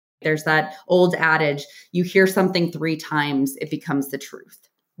There's that old adage, you hear something 3 times, it becomes the truth,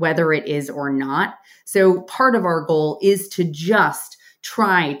 whether it is or not. So part of our goal is to just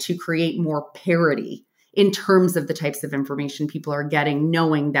try to create more parity in terms of the types of information people are getting,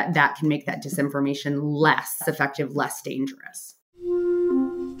 knowing that that can make that disinformation less effective, less dangerous.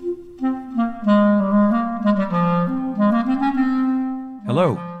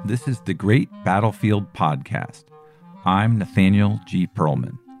 Hello, this is the Great Battlefield Podcast. I'm Nathaniel G.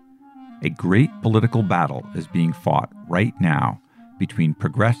 Perlman. A great political battle is being fought right now between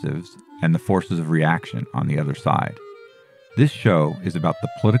progressives and the forces of reaction on the other side. This show is about the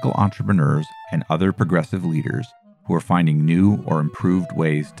political entrepreneurs and other progressive leaders who are finding new or improved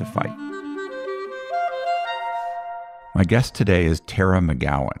ways to fight. My guest today is Tara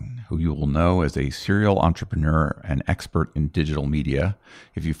McGowan, who you will know as a serial entrepreneur and expert in digital media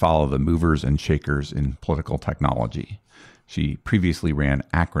if you follow the movers and shakers in political technology. She previously ran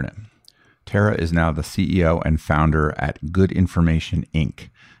Acronym. Tara is now the CEO and founder at Good Information, Inc.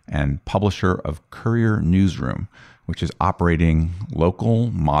 and publisher of Courier Newsroom, which is operating local,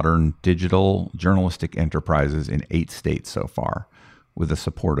 modern, digital journalistic enterprises in 8 states so far, with the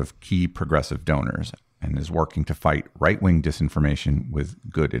support of key progressive donors, and is working to fight right-wing disinformation with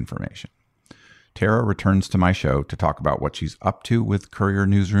good information. Tara returns to my show to talk about what she's up to with Courier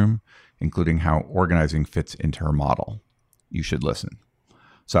Newsroom, including how organizing fits into her model. You should listen.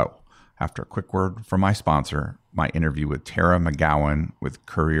 So, after a quick word from my sponsor, my interview with Tara McGowan with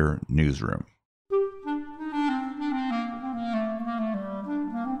Courier Newsroom.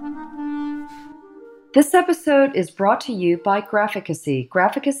 This episode is brought to you by Graphicacy.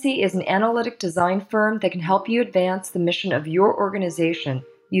 Graphicacy is an analytic design firm that can help you advance the mission of your organization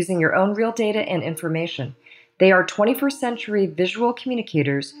using your own real data and information. They are 21st century visual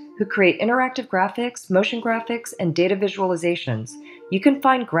communicators who create interactive graphics, motion graphics, and data visualizations. You can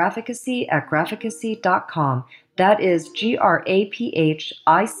find Graphicacy at graphicacy.com. That is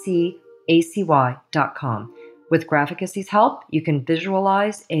graphicacy.com. With Graphicacy's help, you can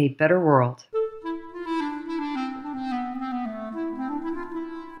visualize a better world.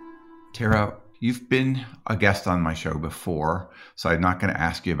 Tara, you've been a guest on my show before, so I'm not going to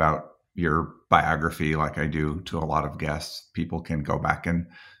ask you about your biography like I do to a lot of guests. People can go back and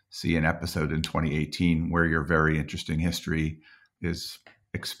see an episode in 2018 where your very interesting history is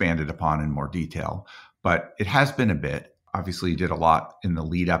expanded upon in more detail. But it has been a bit. Obviously, you did a lot in the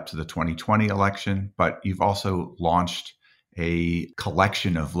lead up to the 2020 election, but you've also launched a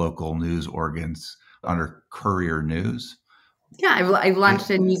collection of local news organs under Courier News. Yeah, I launched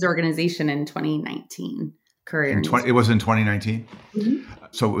a news organization in 2019. Courier Newsroom. It was in 2019? Mm-hmm.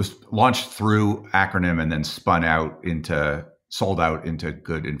 So it was launched through Acronym and then sold out into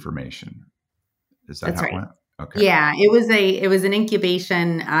Good Information. Is that That's how right. It went? Okay. Yeah, it was an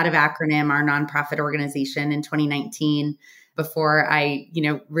incubation out of Acronym, our nonprofit organization, in 2019. Before I,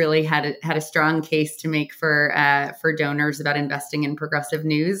 really had a strong case to make for donors about investing in progressive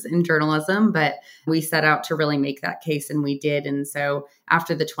news and journalism, but we set out to really make that case, and we did. And so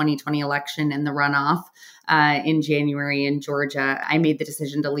after the 2020 election and the runoff in January in Georgia, I made the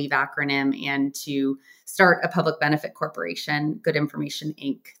decision to leave Acronym and to start a public benefit corporation, Good Information,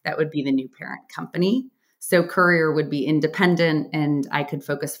 Inc. That would be the new parent company. So Courier would be independent, and I could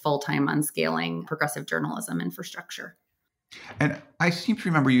focus full-time on scaling progressive journalism infrastructure. And I seem to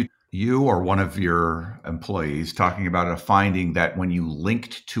remember you or one of your employees talking about a finding that when you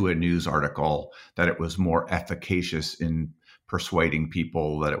linked to a news article, that it was more efficacious in persuading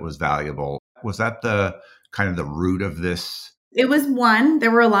people that it was valuable. Was that the kind of the root of this? It was one. There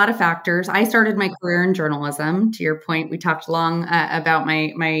were a lot of factors. I started my career in journalism. To your point, we talked long about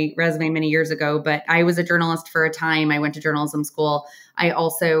my resume many years ago, but I was a journalist for a time. I went to journalism school. I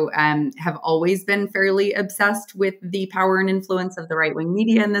also have always been fairly obsessed with the power and influence of the right-wing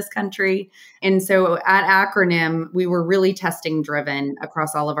media in this country. And so at Acronym, we were really testing driven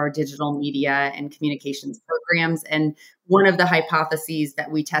across all of our digital media and communications programs. And one of the hypotheses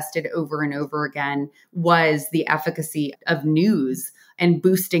that we tested over and over again was the efficacy of news and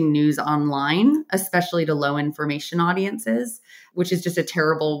boosting news online, especially to low information audiences, which is just a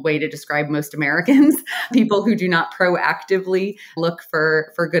terrible way to describe most Americans, people who do not proactively look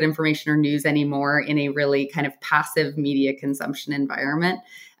for good information or news anymore in a really kind of passive media consumption environment.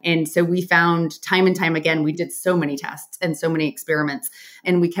 And so we found time and time again, we did so many tests and so many experiments,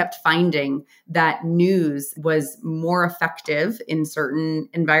 and we kept finding that news was more effective in certain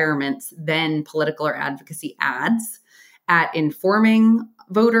environments than political or advocacy ads at informing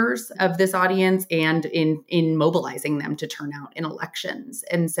voters of this audience and in mobilizing them to turn out in elections.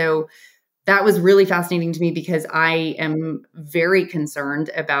 And so That was really fascinating to me because I am very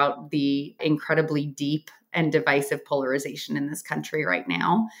concerned about the incredibly deep and divisive polarization in this country right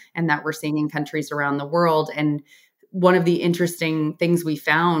now, and that we're seeing in countries around the world. And one of the interesting things we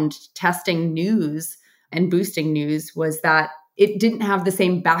found testing news and boosting news was that it didn't have the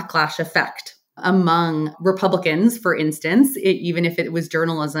same backlash effect among Republicans, for instance, even if it was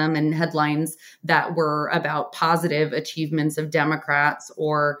journalism and headlines that were about positive achievements of Democrats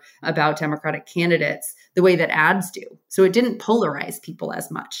or about Democratic candidates, the way that ads do. So it didn't polarize people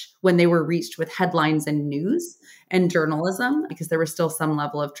as much when they were reached with headlines and news and journalism, because there was still some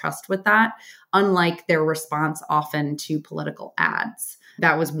level of trust with that, unlike their response often to political ads.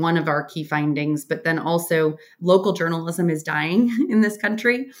 That was one of our key findings. But then also local journalism is dying in this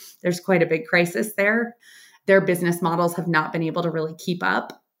country. There's quite a big crisis there. Their business models have not been able to really keep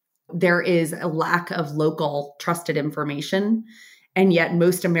up. There is a lack of local trusted information. And yet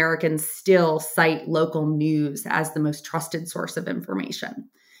most Americans still cite local news as the most trusted source of information.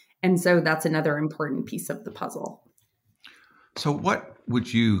 And so that's another important piece of the puzzle. So what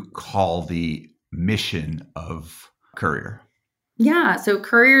would you call the mission of Courier? Yeah. So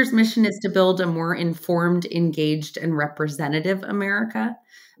Courier's mission is to build a more informed, engaged, and representative America.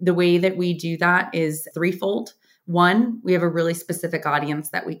 The way that we do that is threefold. One, we have a really specific audience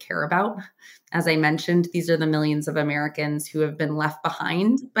that we care about. As I mentioned, these are the millions of Americans who have been left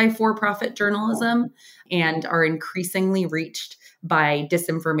behind by for-profit journalism and are increasingly reached by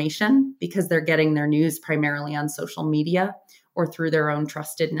disinformation because they're getting their news primarily on social media or through their own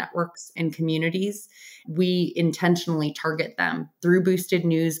trusted networks and communities. We intentionally target them through boosted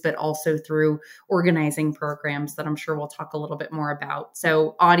news, but also through organizing programs that I'm sure we'll talk a little bit more about.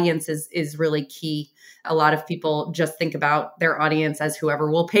 So audience is really key. A lot of people just think about their audience as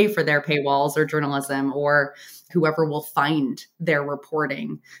whoever will pay for their paywalls or journalism or whoever will find their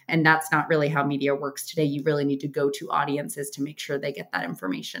reporting. And that's not really how media works today. You really need to go to audiences to make sure they get that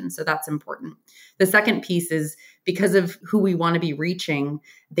information. So that's important. The second piece is because of who we want to be reaching,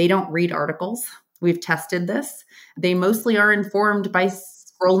 they don't read articles. We've tested this. They mostly are informed by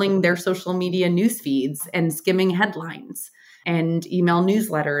scrolling their social media news feeds and skimming headlines and email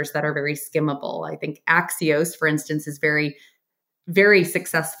newsletters that are very skimmable. I think Axios, for instance, is very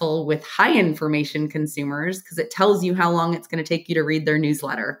successful with high information consumers because it tells you how long it's going to take you to read their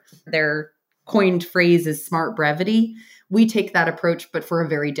newsletter. Their coined phrase is smart brevity. We take that approach, but for a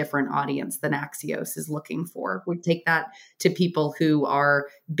very different audience than Axios is looking for. We take that to people who are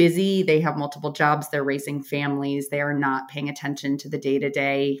busy. They have multiple jobs. They're raising families. They are not paying attention to the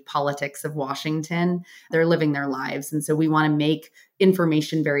day-to-day politics of Washington. They're living their lives. And so we want to make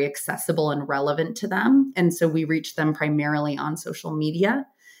information very accessible and relevant to them. And so we reach them primarily on social media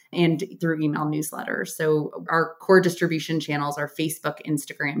and through email newsletters. So our core distribution channels are Facebook,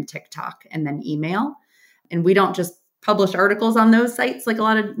 Instagram, TikTok, and then email. And we don't just publish articles on those sites like a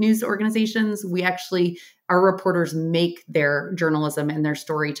lot of news organizations. Our reporters make their journalism and their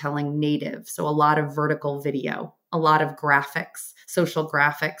storytelling native. So a lot of vertical video, a lot of graphics, social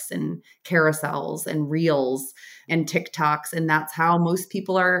graphics and carousels and reels and TikToks. And that's how most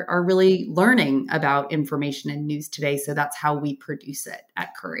people are really learning about information and news today. So that's how we produce it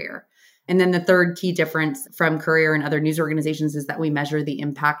at Courier. And then the third key difference from Courier and other news organizations is that we measure the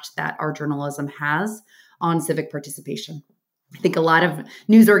impact that our journalism has on civic participation. I think a lot of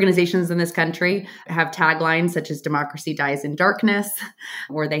news organizations in this country have taglines such as democracy dies in darkness,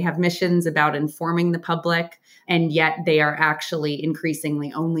 or they have missions about informing the public, and yet they are actually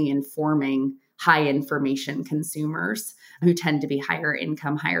increasingly only informing high information consumers who tend to be higher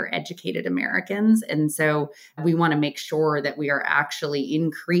income, higher educated Americans. And so we want to make sure that we are actually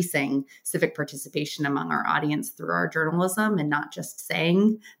increasing civic participation among our audience through our journalism and not just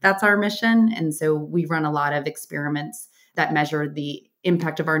saying that's our mission. And so we run a lot of experiments that measure the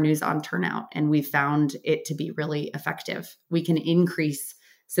impact of our news on turnout. And we found it to be really effective. We can increase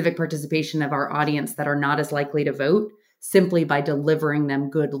civic participation of our audience that are not as likely to vote simply by delivering them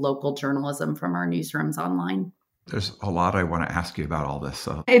good local journalism from our newsrooms online. There's a lot I want to ask you about all this.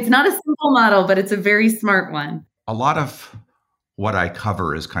 So it's not a simple model, but it's a very smart one. A lot of what I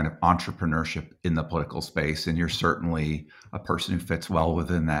cover is kind of entrepreneurship in the political space. And you're certainly a person who fits well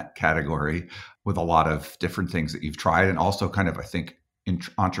within that category with a lot of different things that you've tried. And also kind of, I think,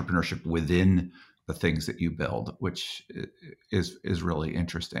 entrepreneurship within the things that you build, which is really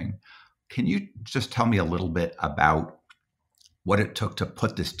interesting. Can you just tell me a little bit about what it took to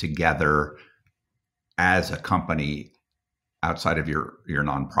put this together as a company outside of your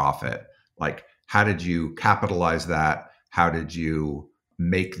nonprofit? Like, how did you capitalize that? How did you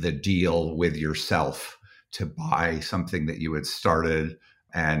make the deal with yourself to buy something that you had started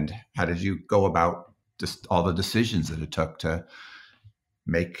And how did you go about just all the decisions that it took to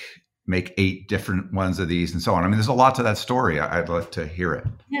make 8 different ones of these and so on? I mean, there's a lot to that story. I'd love to hear it.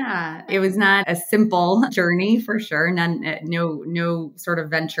 Yeah, it was not a simple journey for sure. No sort of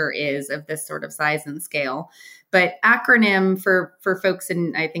venture is of this sort of size and scale. But acronym for folks,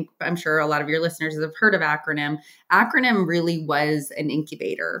 and I'm sure a lot of your listeners have heard of acronym. Acronym really was an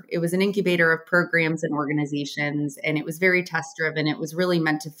incubator. It was an incubator of programs and organizations, and it was very test driven. It was really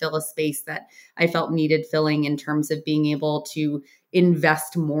meant to fill a space that I felt needed filling in terms of being able to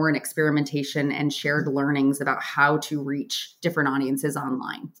invest more in experimentation and shared learnings about how to reach different audiences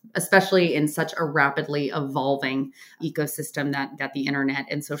online, especially in such a rapidly evolving ecosystem that the internet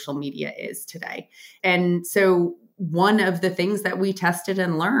and social media is today. And so one of the things that we tested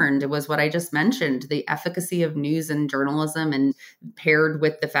and learned was what I just mentioned, the efficacy of news and journalism, and paired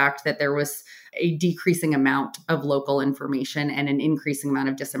with the fact that there was a decreasing amount of local information and an increasing amount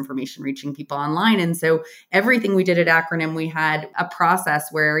of disinformation reaching people online. And so everything we did at Acronym, we had a process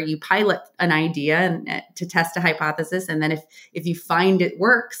where you pilot an idea and to test a hypothesis. And then if you find it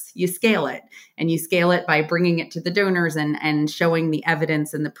works, you scale it. And you scale it by bringing it to the donors and showing the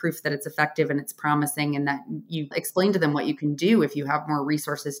evidence and the proof that it's effective and it's promising, and that you explain to them what you can do if you have more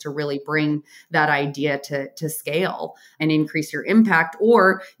resources to really bring that idea to scale and increase your impact.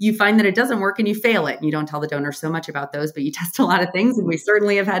 Or you find that it doesn't work and you fail it. And you don't tell the donor so much about those, but you test a lot of things. And we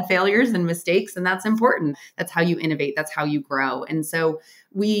certainly have had failures and mistakes, and that's important. That's how you innovate. That's how you grow. And so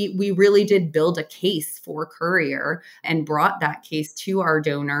we really did build a case for Courier and brought that case to our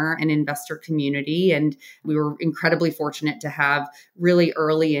donor and investor community. And we were incredibly fortunate to have really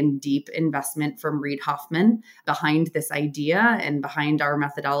early and deep investment from Reid Hoffman behind this idea and behind our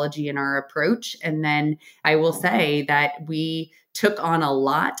methodology and our approach. And then I will say that we took on a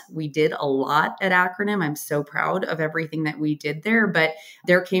lot. We did a lot at Acronym. I'm so proud of everything that we did there. But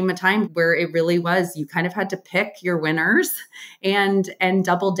there came a time where it really was, you kind of had to pick your winners and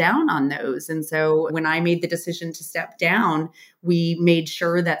double down on those. And so when I made the decision to step down, we made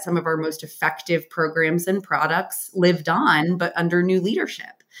sure that some of our most effective programs and products lived on, but under new leadership.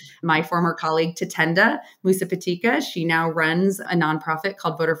 My former colleague, Tatenda Musapatika, she now runs a nonprofit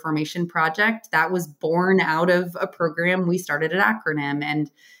called Voter Formation Project that was born out of a program we started at Acronym. And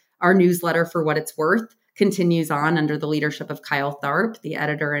our newsletter, For What It's Worth, continues on under the leadership of Kyle Tharp, the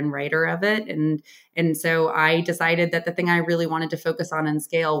editor and writer of it. And so I decided that the thing I really wanted to focus on and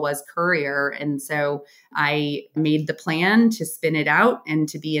scale was Courier. And so I made the plan to spin it out and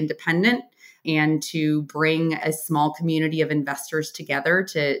to be independent and to bring a small community of investors together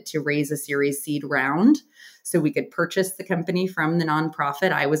to raise a Series seed round so we could purchase the company from the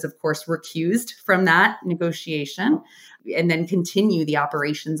nonprofit. I was, of course, recused from that negotiation, and then continue the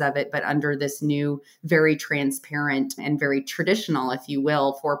operations of it, but under this new, very transparent and very traditional, if you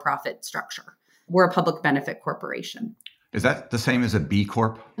will, for-profit structure. We're a public benefit corporation. Is that the same as a B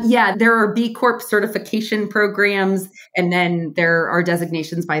Corp? Yeah, there are B Corp certification programs, and then there are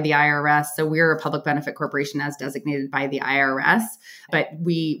designations by the IRS. So we're a public benefit corporation as designated by the IRS, but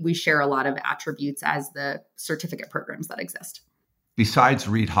we share a lot of attributes as the certificate programs that exist. Besides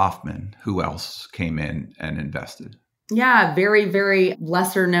Reid Hoffman, who else came in and invested? Yeah, very, very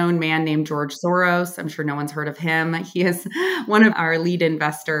lesser known man named George Soros. I'm sure no one's heard of him. He is one of our lead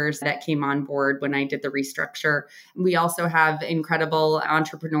investors that came on board when I did the restructure. We also have incredible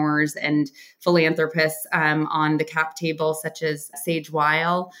entrepreneurs and philanthropists on the cap table, such as Sage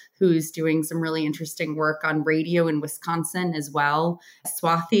Weil, who's doing some really interesting work on radio in Wisconsin as well.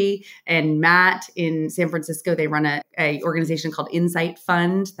 Swathi and Matt in San Francisco, they run a organization called Insight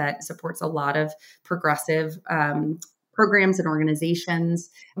Fund that supports a lot of progressive programs and organizations.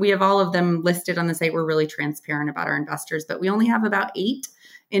 We have all of them listed on the site. We're really transparent about our investors, but we only have about 8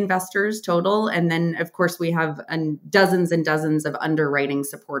 investors total. And then, of course, we have dozens and dozens of underwriting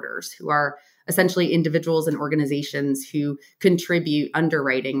supporters who are essentially individuals and organizations who contribute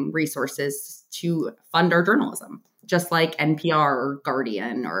underwriting resources to fund our journalism, just like NPR or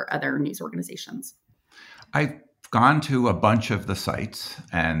Guardian or other news organizations. I've gone to a bunch of the sites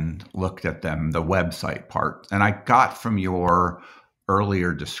and looked at them, the website part, and I got from your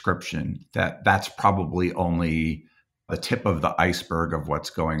earlier description that that's probably only the tip of the iceberg of what's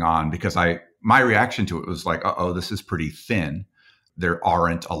going on, because my reaction to it was like, uh-oh, this is pretty thin. There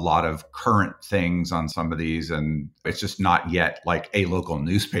aren't a lot of current things on some of these, and it's just not yet like a local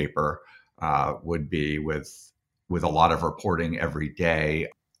newspaper would be with a lot of reporting every day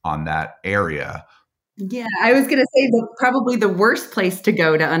on that area. Yeah, I was going to say that probably the worst place to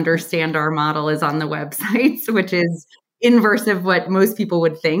go to understand our model is on the websites, which is inverse of what most people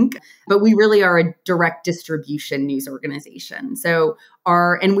would think. But we really are a direct distribution news organization.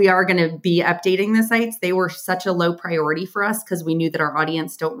 And we are going to be updating the sites. They were such a low priority for us because we knew that our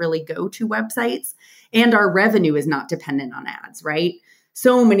audience don't really go to websites, and our revenue is not dependent on ads, right?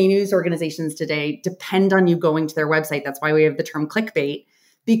 So many news organizations today depend on you going to their website. That's why we have the term clickbait,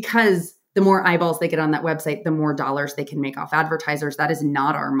 because the more eyeballs they get on that website, the more dollars they can make off advertisers. That is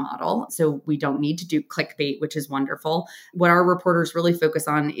not our model. So we don't need to do clickbait, which is wonderful. What our reporters really focus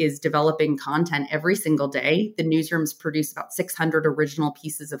on is developing content every single day. The newsrooms produce about 600 original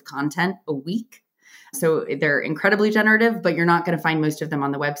pieces of content a week. So they're incredibly generative, but you're not going to find most of them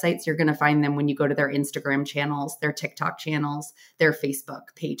on the websites. You're going to find them when you go to their Instagram channels, their TikTok channels, their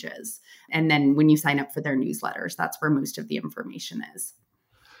Facebook pages. And then when you sign up for their newsletters, that's where most of the information is.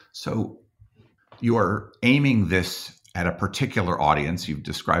 So you are aiming this at a particular audience. You've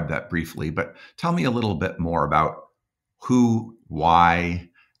described that briefly, but tell me a little bit more about who, why,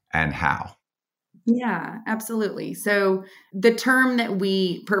 and how. Yeah, absolutely. So the term that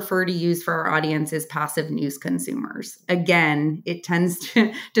we prefer to use for our audience is passive news consumers. Again, it tends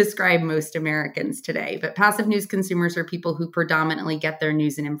to describe most Americans today, but passive news consumers are people who predominantly get their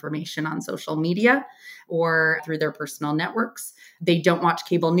news and information on social media or through their personal networks. They don't watch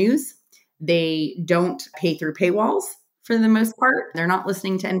cable news. They don't pay through paywalls for the most part. They're not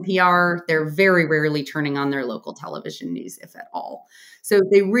listening to NPR. They're very rarely turning on their local television news, if at all. So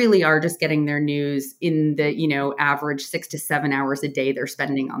they really are just getting their news in the, average 6 to 7 hours a day they're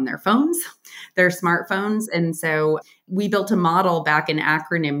spending on their phones, their smartphones. And so we built a model back in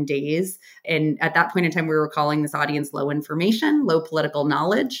acronym days. And at that point in time, we were calling this audience low information, low political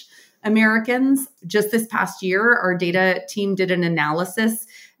knowledge Americans. Just this past year, our data team did an analysis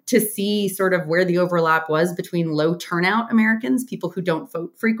to see sort of where the overlap was between low turnout Americans, people who don't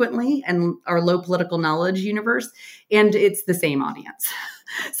vote frequently, and our low political knowledge universe. And it's the same audience.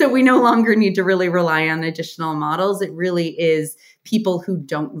 So we no longer need to really rely on additional models. It really is people who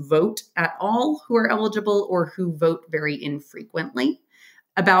don't vote at all who are eligible or who vote very infrequently.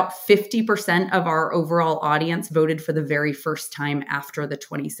 About 50% of our overall audience voted for the very first time after the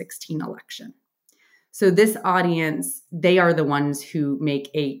 2016 election. So this audience, they are the ones who make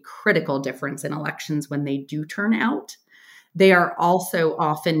a critical difference in elections when they do turn out. They are also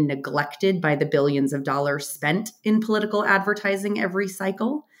often neglected by the billions of dollars spent in political advertising every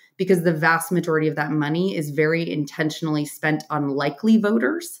cycle, because the vast majority of that money is very intentionally spent on likely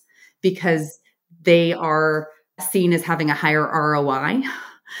voters because they are seen as having a higher ROI,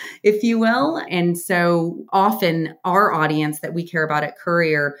 if you will. And so often our audience that we care about at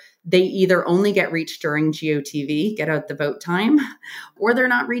Courier, they either only get reached during GOTV, get out the vote time, or they're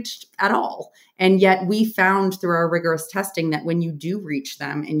not reached at all. And yet we found through our rigorous testing that when you do reach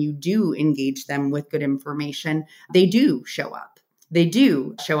them and you do engage them with good information, they do show up. They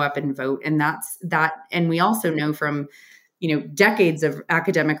do show up and vote. And that's that. And we also know from decades of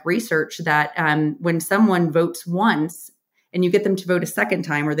academic research that when someone votes once, and you get them to vote a second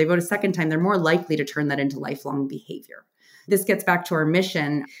time, or they vote a second time, they're more likely to turn that into lifelong behavior. This gets back to our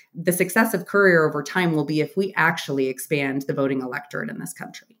mission. The success of Courier over time will be if we actually expand the voting electorate in this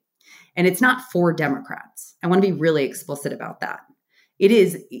country. And it's not for Democrats. I want to be really explicit about that. It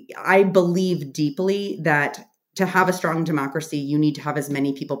is, I believe deeply that to have a strong democracy, you need to have as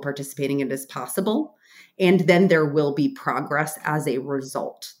many people participating in it as possible. And then there will be progress as a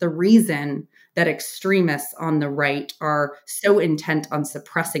result. The reason that extremists on the right are so intent on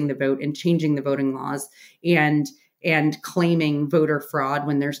suppressing the vote and changing the voting laws and claiming voter fraud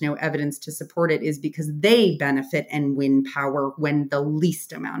when there's no evidence to support it is because they benefit and win power when the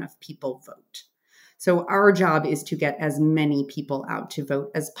least amount of people vote. So our job is to get as many people out to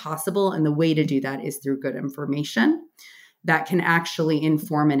vote as possible. And the way to do that is through good information that can actually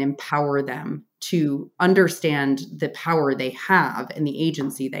inform and empower them to understand the power they have and the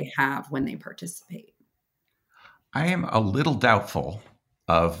agency they have when they participate. I am a little doubtful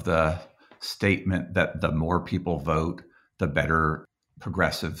of the statement that the more people vote, the better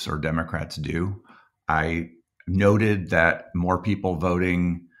progressives or Democrats do. I noted that more people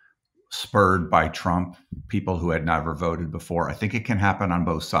voting spurred by Trump, people who had never voted before. I think it can happen on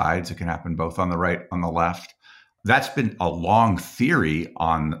both sides. It can happen both on the right, on the left. That's been a long theory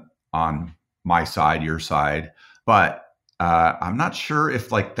on my side, your side, but I'm not sure if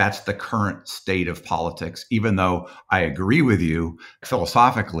that's the current state of politics. Even though I agree with you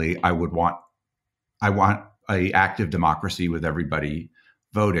philosophically, I want a active democracy with everybody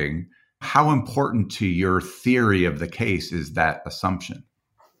voting. How important to your theory of the case is that assumption?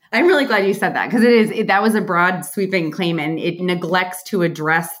 I'm really glad you said that, because that was a broad sweeping claim, and it neglects to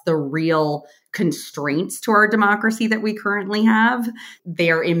address the real constraints to our democracy that we currently have.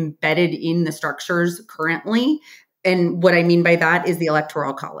 They are embedded in the structures currently. And what I mean by that is the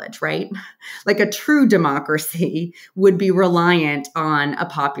Electoral College, right? Like a true democracy would be reliant on a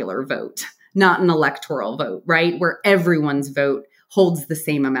popular vote, not an electoral vote, right? Where everyone's vote holds the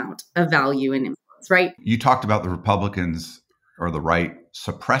same amount of value and influence, right? You talked about the Republicans or the right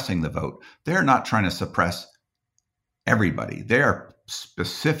suppressing the vote. They're not trying to suppress everybody. They are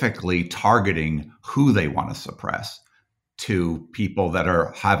specifically targeting who they want to suppress to people that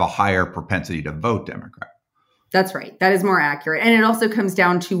have a higher propensity to vote Democrat. That's right. That is more accurate. And it also comes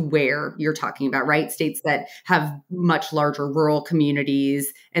down to where you're talking about, right? States that have much larger rural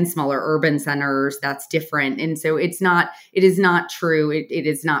communities and smaller urban centers, that's different. And so it is not true. It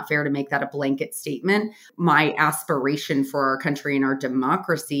is not fair to make that a blanket statement. My aspiration for our country and our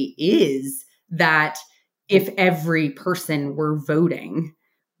democracy is that if every person were voting,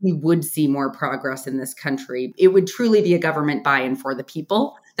 we would see more progress in this country. It would truly be a government by and for the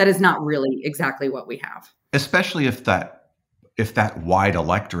people. That is not really exactly what we have. Especially if that wide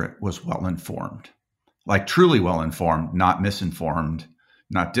electorate was well-informed, like truly well-informed, not misinformed,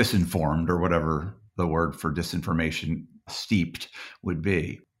 not disinformed, or whatever the word for disinformation steeped would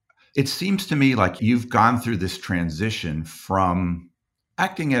be. It seems to me like you've gone through this transition from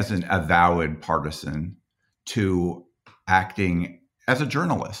acting as an avowed partisan to acting as a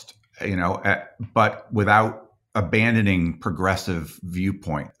journalist, but without abandoning progressive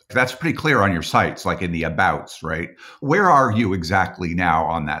viewpoint. That's pretty clear on your sites, like in the abouts, right? Where are you exactly now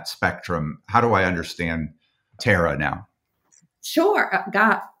on that spectrum? How do I understand Tara now? Sure.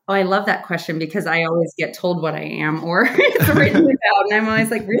 God, I love that question because I always get told what I am or it's written about. And I'm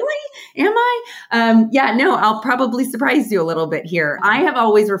always like, really? Am I? Yeah, no, I'll probably surprise you a little bit here. I have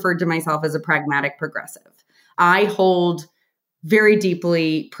always referred to myself as a pragmatic progressive. I hold very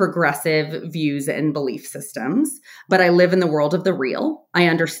deeply progressive views and belief systems, but I live in the world of the real. I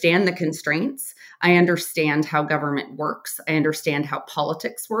understand the constraints. I understand how government works. I understand how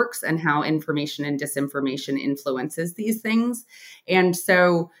politics works and how information and disinformation influences these things. And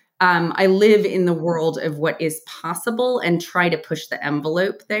so I live in the world of what is possible and try to push the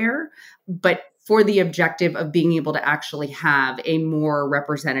envelope there, but for the objective of being able to actually have a more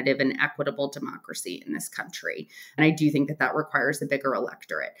representative and equitable democracy in this country. And I do think that that requires a bigger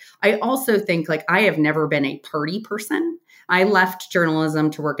electorate. I also think I have never been a party person. I left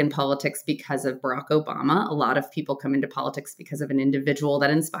journalism to work in politics because of Barack Obama. A lot of people come into politics because of an individual that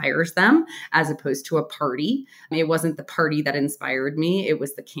inspires them, as opposed to a party. It wasn't the party that inspired me. It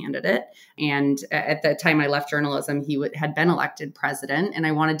was the candidate. And at the time I left journalism, he had been elected president, and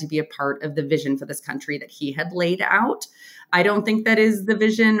I wanted to be a part of the vision for this country that he had laid out. I don't think that is the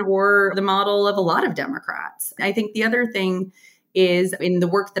vision or the model of a lot of Democrats. I think the other thing is in the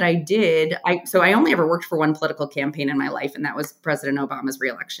work that I did, I only ever worked for one political campaign in my life, and that was President Obama's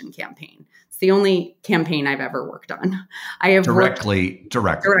reelection campaign. It's the only campaign I've ever worked on. I have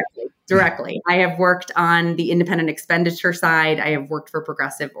Directly. I have worked on the independent expenditure side. I have worked for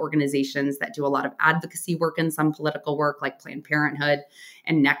progressive organizations that do a lot of advocacy work and some political work like Planned Parenthood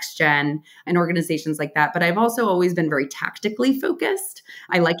and NextGen and organizations like that. But I've also always been very tactically focused.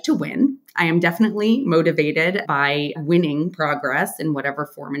 I like to win. I am definitely motivated by winning progress in whatever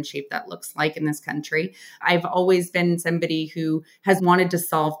form and shape that looks like in this country. I've always been somebody who has wanted to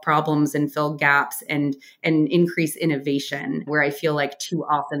solve problems and fill gaps and increase innovation, where I feel like too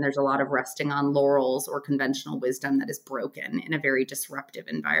often there's a lot of resting on laurels or conventional wisdom that is broken in a very disruptive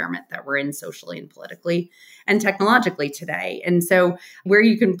environment that we're in socially and politically and technologically today. And so where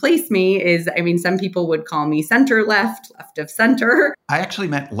you can place me is, some people would call me center left of center. I actually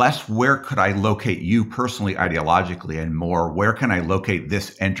meant less where could I locate you personally ideologically, and more where can I locate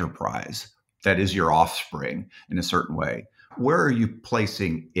this enterprise that is your offspring in a certain way? Where are you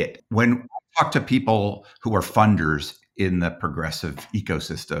placing it? When I talk to people who are funders in the progressive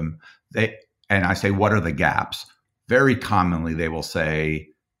ecosystem, and I say, what are the gaps? Very commonly, they will say,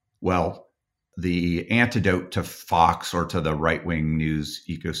 well, the antidote to Fox or to the right-wing news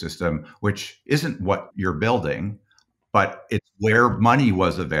ecosystem, which isn't what you're building, but it's where money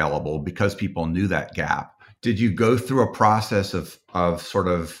was available because people knew that gap. Did you go through a process of sort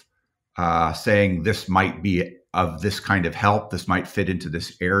of saying this might be of this kind of help, this might fit into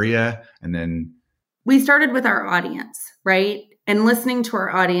this area, and then? We started with our audience, right? And listening to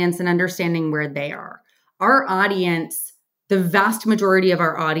our audience and understanding where they are. Our audience, the vast majority of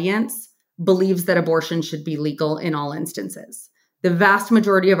our audience believes that abortion should be legal in all instances. The vast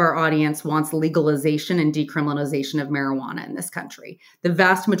majority of our audience wants legalization and decriminalization of marijuana in this country. The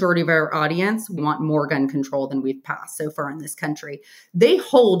vast majority of our audience want more gun control than we've passed so far in this country. They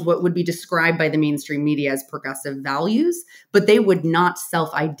hold what would be described by the mainstream media as progressive values, but they would not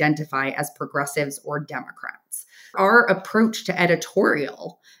self-identify as progressives or Democrats. Our approach to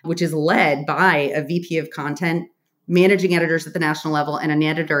editorial, which is led by a VP of content, managing editors at the national level, and an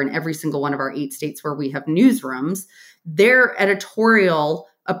editor in every single one of our 8 states where we have newsrooms, their editorial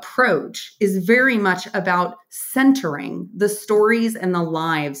approach is very much about centering the stories and the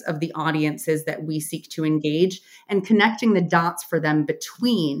lives of the audiences that we seek to engage and connecting the dots for them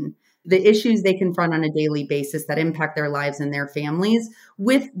between the issues they confront on a daily basis that impact their lives and their families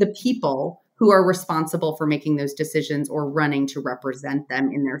with the people who are responsible for making those decisions or running to represent them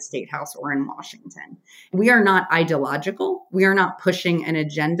in their state house or in Washington. We are not ideological. We are not pushing an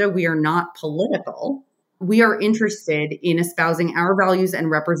agenda. We are not political. We are interested in espousing our values and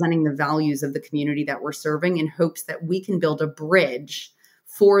representing the values of the community that we're serving in hopes that we can build a bridge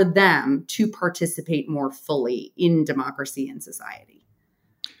for them to participate more fully in democracy and society.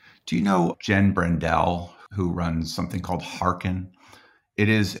 Do you know Jen Brendel, who runs something called Hearken? It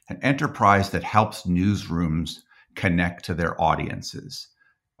is an enterprise that helps newsrooms connect to their audiences.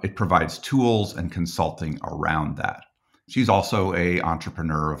 It provides tools and consulting around that. She's also an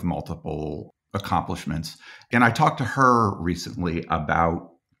entrepreneur of multiple accomplishments. And I talked to her recently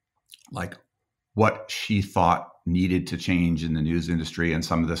about what she thought needed to change in the news industry and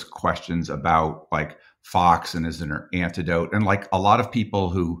some of this questions about Fox and is there an antidote, and a lot of people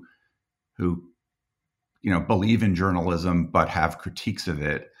who believe in journalism but have critiques of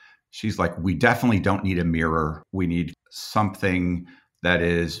it. She's like, we definitely don't need a mirror. We need something that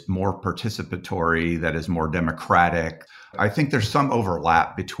is more participatory, that is more democratic. I think there's some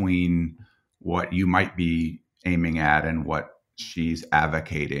overlap between what you might be aiming at and what she's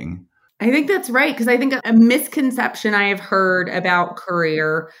advocating. I think that's right, because I think a misconception I have heard about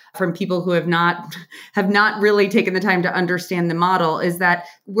Courier from people who have not really taken the time to understand the model is that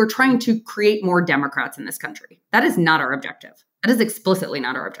we're trying to create more Democrats in this country. That is not our objective. That is explicitly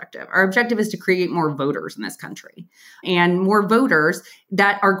not our objective. Our objective is to create more voters in this country and more voters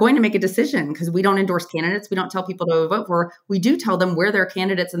that are going to make a decision, because we don't endorse candidates. We don't tell people to vote for. We do tell them where their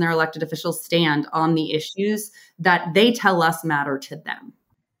candidates and their elected officials stand on the issues that they tell us matter to them.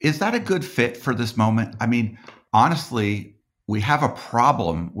 Is that a good fit for this moment? I mean, honestly, we have a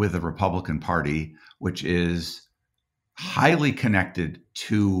problem with the Republican Party, which is highly connected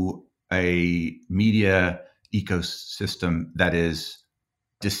to a media ecosystem that is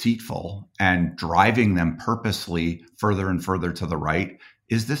deceitful and driving them purposely further and further to the right.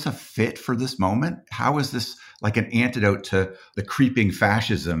 Is this a fit for this moment? How is this like an antidote to the creeping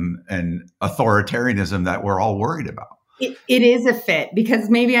fascism and authoritarianism that we're all worried about? It is a fit, because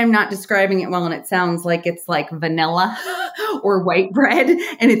maybe I'm not describing it well and it sounds like it's like vanilla or white bread,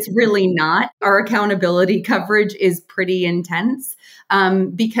 and it's really not. Our accountability coverage is pretty intense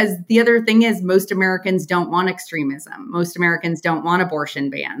because the other thing is most Americans don't want extremism. Most Americans don't want abortion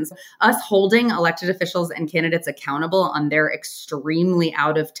bans. Us holding elected officials and candidates accountable on their extremely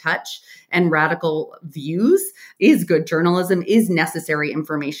out of touch and radical views is good journalism, is necessary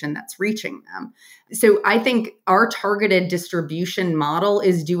information that's reaching them. So I think our targeted distribution model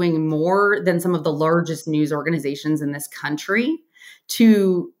is doing more than some of the largest news organizations in this country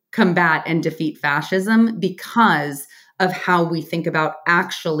to combat and defeat fascism, because of how we think about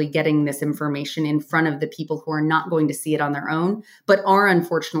actually getting this information in front of the people who are not going to see it on their own, but are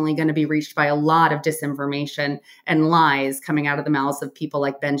unfortunately going to be reached by a lot of disinformation and lies coming out of the mouths of people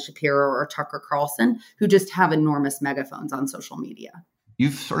like Ben Shapiro or Tucker Carlson, who just have enormous megaphones on social media.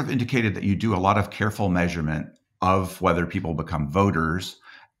 You've sort of indicated that you do a lot of careful measurement of whether people become voters,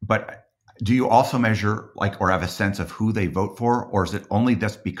 but do you also measure or have a sense of who they vote for? Or is it only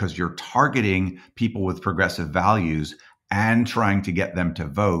just because you're targeting people with progressive values and trying to get them to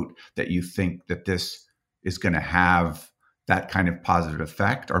vote that you think that this is going to have that kind of positive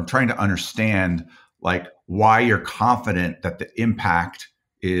effect? Or I'm trying to understand why you're confident that the impact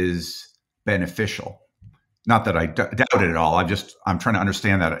is beneficial. Not that I doubt it at all. I'm trying to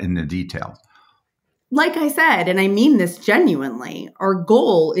understand that in the detail. Like I said, and I mean this genuinely, our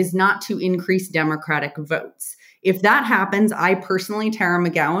goal is not to increase Democratic votes. If that happens, I personally, Tara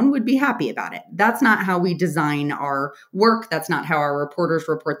McGowan, would be happy about it. That's not how we design our work. That's not how our reporters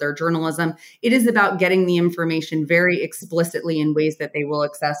report their journalism. It is about getting the information very explicitly in ways that they will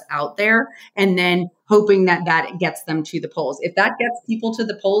access out there, and then hoping that that gets them to the polls. If that gets people to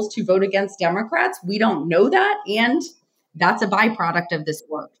the polls to vote against Democrats, we don't know that. And that's a byproduct of this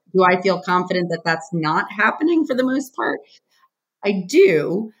work. Do I feel confident that that's not happening for the most part? I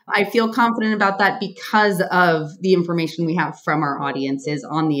do. I feel confident about that because of the information we have from our audiences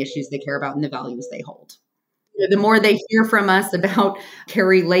on the issues they care about and the values they hold. The more they hear from us about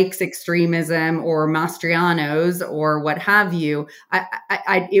Carrie Lake's extremism or Mastriano's or what have you,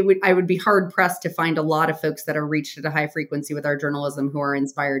 I would be hard pressed to find a lot of folks that are reached at a high frequency with our journalism who are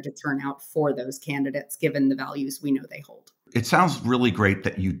inspired to turn out for those candidates, given the values we know they hold. It sounds really great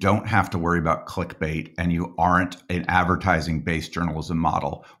that you don't have to worry about clickbait and you aren't an advertising-based journalism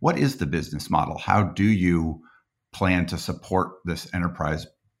model. What is the business model? How do you plan to support this enterprise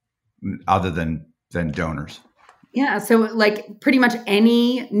other than donors? Yeah. So like pretty much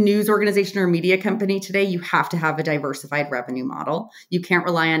any news organization or media company today, you have to have a diversified revenue model. You can't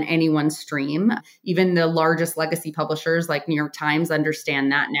rely on any one stream. Even the largest legacy publishers like New York Times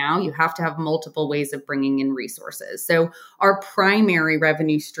understand that now. You have to have multiple ways of bringing in resources. So our primary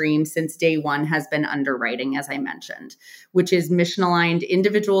revenue stream since day one has been underwriting, as I mentioned, which is mission aligned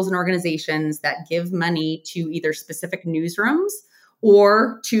individuals and organizations that give money to either specific newsrooms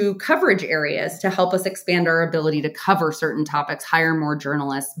or to coverage areas to help us expand our ability to cover certain topics, hire more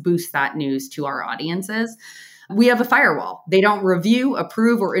journalists, boost that news to our audiences. We have a firewall. They don't review,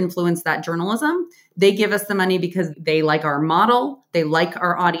 approve, or influence that journalism. They give us the money because they like our model, they like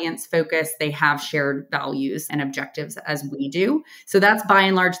our audience focus, they have shared values and objectives as we do. So that's by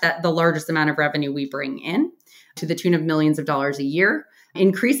and large the largest amount of revenue we bring in, to the tune of millions of dollars a year.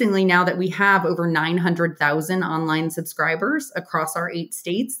 Increasingly, now that we have over 900,000 online subscribers across our 8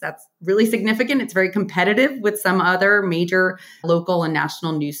 states, that's really significant. It's very competitive with some other major local and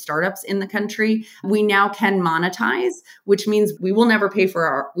national news startups in the country. We now can monetize, which means we will never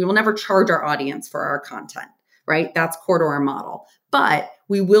charge our audience for our content, right? That's core to our model. But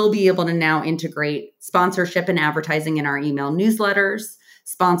we will be able to now integrate sponsorship and advertising in our email newsletters,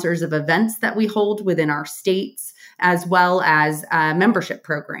 sponsors of events that we hold within our states, as well as a membership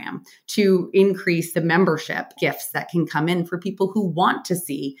program to increase the membership gifts that can come in for people who want to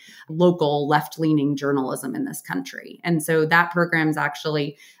see local left-leaning journalism in this country. And so that program's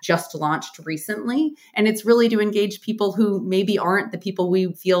actually just launched recently. And it's really to engage people who maybe aren't the people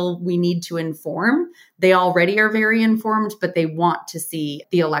we feel we need to inform. They already are very informed, but they want to see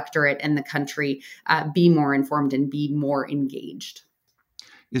the electorate and the country be more informed and be more engaged.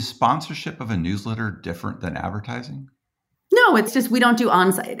 Is sponsorship of a newsletter different than advertising? No, it's just we don't do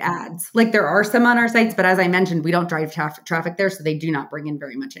on-site ads. Like there are some on our sites, but as I mentioned, we don't drive traffic there, so they do not bring in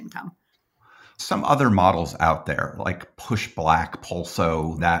very much income. Some other models out there, like Push Black,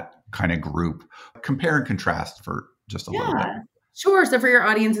 Pulso, that kind of group. Compare and contrast for just a little bit. Sure. So for your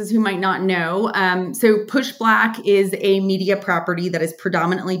audiences who might not know, so Push Black is a media property that is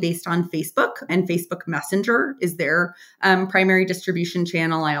predominantly based on Facebook, and Facebook Messenger is their primary distribution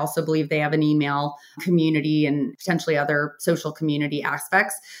channel. I also believe they have an email community and potentially other social community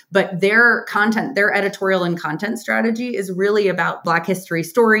aspects. But their content, their editorial and content strategy is really about Black history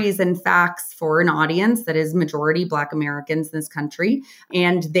stories and facts for an audience that is majority Black Americans in this country.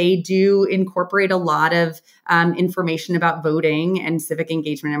 And they do incorporate a lot of information about voting and civic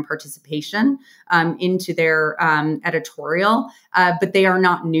engagement and participation into their editorial, but they are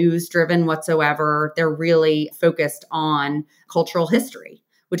not news driven whatsoever. They're really focused on cultural history,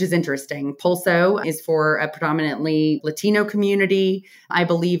 which is interesting. Pulso is for a predominantly Latino community, I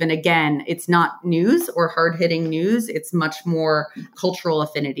believe. And again, it's not news or hard-hitting news. It's much more cultural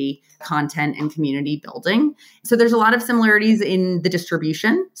affinity content and community building. So there's a lot of similarities in the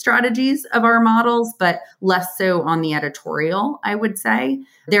distribution strategies of our models, but less so on the editorial, I would say.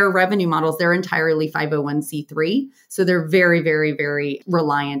 Their revenue models, they're entirely 501c3. So they're very, very, very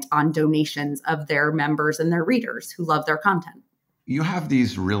reliant on donations of their members and their readers who love their content. You have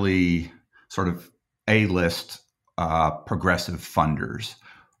these really sort of A-list progressive funders.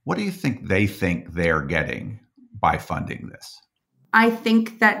 What do you think they're getting by funding this? I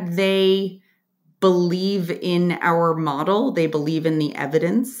think that they believe in our model. They believe in the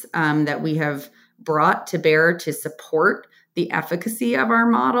evidence that we have brought to bear to support the efficacy of our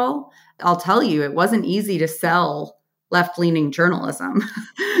model. I'll tell you, it wasn't easy to sell left-leaning journalism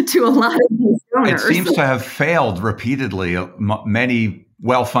to a lot of these donors. It seems to have failed repeatedly. Many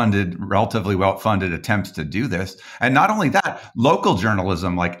relatively well-funded attempts to do this. And not only that, local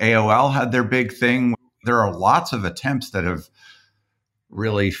journalism like AOL had their big thing. There are lots of attempts that have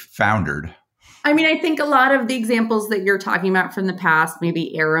really foundered. I mean, I think a lot of the examples that you're talking about from the past,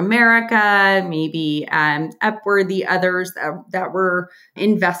 maybe Air America, maybe Upworthy, others that were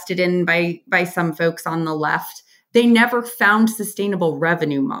invested in by some folks on the left, they never found sustainable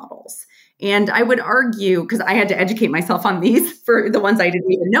revenue models. And I would argue, because I had to educate myself on these for the ones I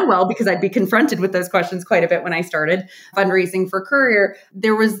didn't even know well, because I'd be confronted with those questions quite a bit when I started fundraising for Courier.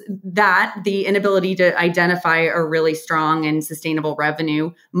 There was the inability to identify a really strong and sustainable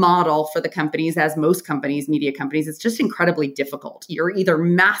revenue model for the companies, as most companies, media companies, it's just incredibly difficult. You're either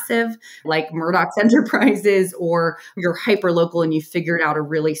massive, like Murdoch's Enterprises, or you're hyper local and you figured out a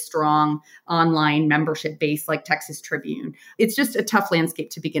really strong online membership base like Texas Tribune. It's just a tough landscape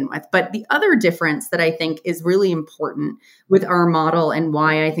to begin with. But the other difference that I think is really important with our model, and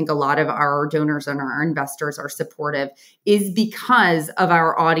why I think a lot of our donors and our investors are supportive, is because of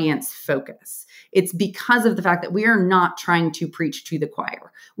our audience focus. It's because of the fact that we are not trying to preach to the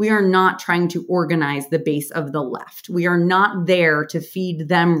choir. We are not trying to organize the base of the left. We are not there to feed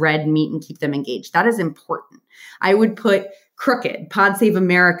them red meat and keep them engaged. That is important. I would put Crooked, Pod Save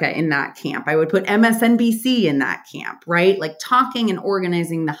America in that camp. I would put MSNBC in that camp, right? Like talking and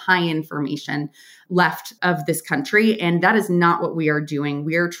organizing the high information left of this country. And that is not what we are doing.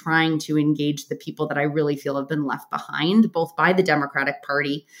 We are trying to engage the people that I really feel have been left behind, both by the Democratic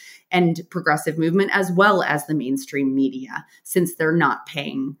Party and progressive movement, as well as the mainstream media, since they're not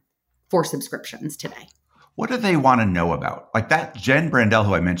paying for subscriptions today. What do they want to know about? Like that Jen Brandel,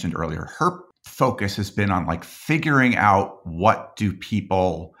 who I mentioned earlier, her focus has been on like figuring out what do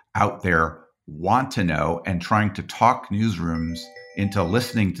people out there want to know and trying to talk newsrooms into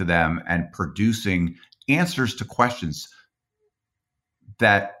listening to them and producing answers to questions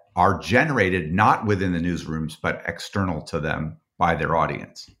that are generated not within the newsrooms, but external to them by their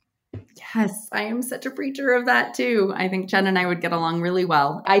audience. Yes, I am such a preacher of that too. I think Jen and I would get along really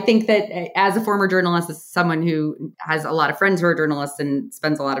well. I think that as a former journalist, as someone who has a lot of friends who are journalists and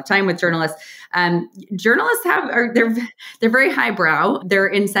spends a lot of time with journalists, journalists they're very highbrow. Their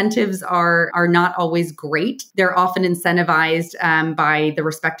incentives are not always great. They're often incentivized by the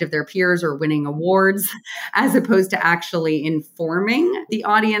respect of their peers or winning awards, as opposed to actually informing the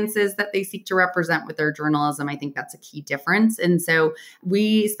audiences that they seek to represent with their journalism. I think that's a key difference. And so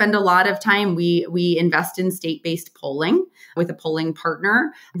we spend a lot of time. We invest in state-based polling with a polling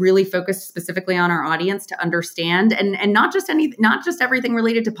partner, really focused specifically on our audience to understand and not just everything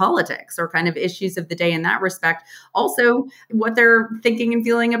related to politics or kind of issues of the day in that respect. Also, what they're thinking and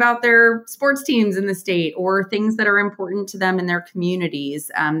feeling about their sports teams in the state, or things that are important to them in their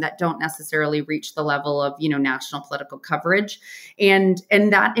communities that don't necessarily reach the level of national political coverage, and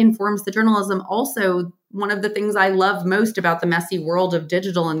that informs the journalism. Also, one of the things I love most about the messy world of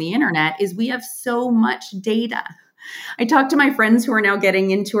digital and the internet is we have so much data. I talk to my friends who are now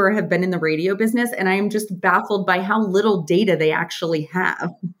getting into or have been in the radio business, and I am just baffled by how little data they actually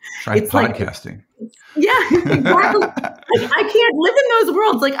have. Try podcasting. Exactly. I can't live in those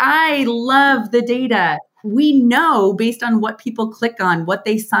worlds. Like, I love the data. We know based on what people click on, what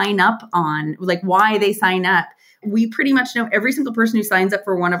they sign up on, like why they sign up. We pretty much know every single person who signs up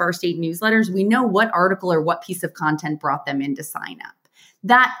for one of our state newsletters. We know what article or what piece of content brought them in to sign up.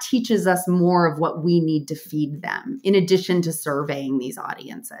 That teaches us more of what we need to feed them, in addition to surveying these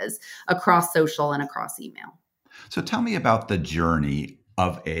audiences across social and across email. So tell me about the journey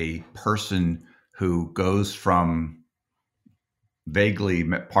of a person who goes from vaguely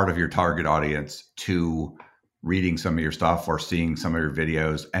part of your target audience to reading some of your stuff or seeing some of your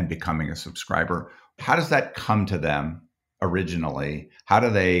videos and becoming a subscriber. How does that come to them originally? How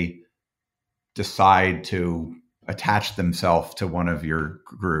do they decide to attach themselves to one of your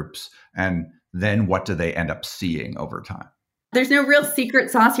groups? And then what do they end up seeing over time? There's no real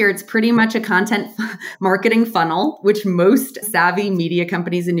secret sauce here. It's pretty much a content marketing funnel, which most savvy media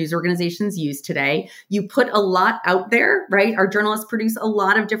companies and news organizations use today. You put a lot out there, right? Our journalists produce a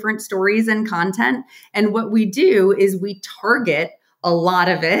lot of different stories and content. And what we do is we target a lot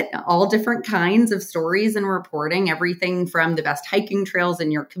of it, all different kinds of stories and reporting, everything from the best hiking trails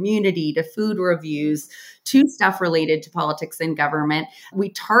in your community to food reviews to stuff related to politics and government. We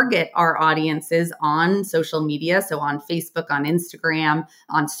target our audiences on social media, so on Facebook, on Instagram,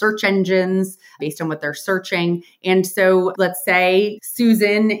 on search engines, based on what they're searching. And so let's say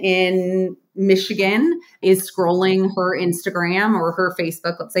Susan in Michigan is scrolling her Instagram or her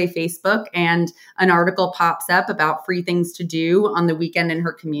Facebook, let's say Facebook, and an article pops up about free things to do on the weekend in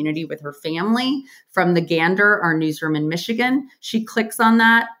her community with her family from the Gander, our newsroom in Michigan. She clicks on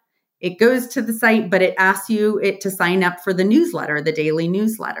that. It goes to the site, but it asks you to sign up for the newsletter, the daily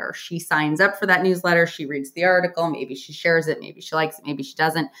newsletter. She signs up for that newsletter. She reads the article. Maybe she shares it. Maybe she likes it. Maybe she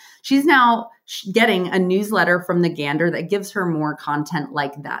doesn't. She's now getting a newsletter from the Gander that gives her more content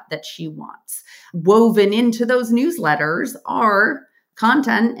like that she wants. Woven into those newsletters are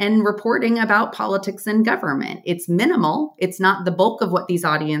content and reporting about politics and government. It's minimal. It's not the bulk of what these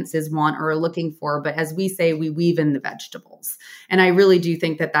audiences want or are looking for. But as we say, we weave in the vegetables. And I really do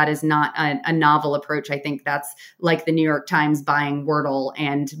think that that is not a novel approach. I think that's like the New York Times buying Wordle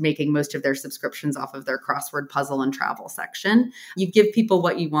and making most of their subscriptions off of their crossword puzzle and travel section. You give people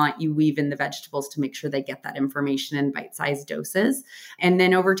what you want, you weave in the vegetables to make sure they get that information in bite-sized doses. And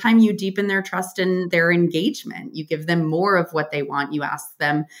then over time, you deepen their trust and their engagement. You give them more of what they want. You ask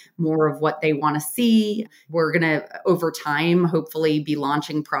them more of what they want to see. We're going to, over time, hopefully be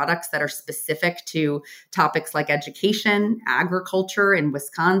launching products that are specific to topics like education, agriculture in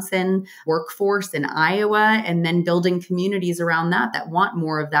Wisconsin, workforce in Iowa, and then building communities around that want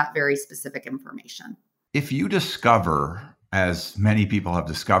more of that very specific information. If you discover, as many people have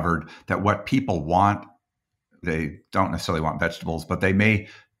discovered, that what people want, they don't necessarily want vegetables, but they may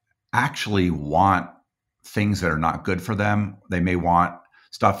actually want things that are not good for them. They may want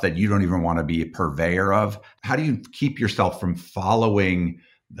stuff that you don't even want to be a purveyor of. How do you keep yourself from following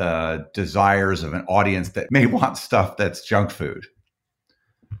the desires of an audience that may want stuff that's junk food?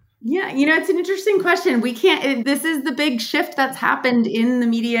 Yeah, it's an interesting question. This is the big shift that's happened in the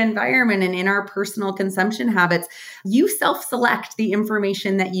media environment and in our personal consumption habits. You self-select the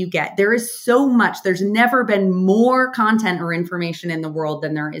information that you get. There is so much. There's never been more content or information in the world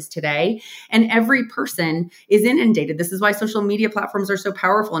than there is today. And every person is inundated. This is why social media platforms are so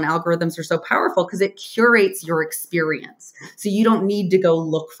powerful and algorithms are so powerful, because it curates your experience. So you don't need to go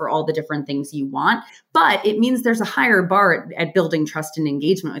look for all the different things you want. But it means there's a higher bar at building trust and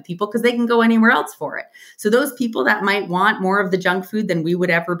engagement with people because they can go anywhere else for it. So those people that might want more of the junk food than we would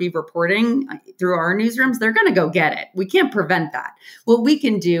ever be reporting through our newsrooms, they're going to go get it. We can't prevent that. What we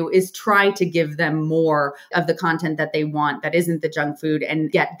can do is try to give them more of the content that they want that isn't the junk food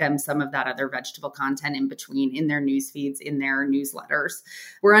and get them some of that other vegetable content in between in their news feeds, in their newsletters.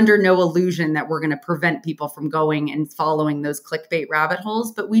 We're under no illusion that we're going to prevent people from going and following those clickbait rabbit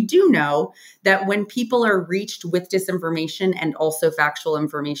holes. But we do know that when people are reached with disinformation and also factual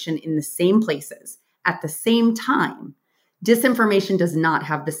information in the same places at the same time, disinformation does not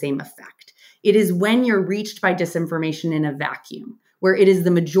have the same effect. It is when you're reached by disinformation in a vacuum, where it is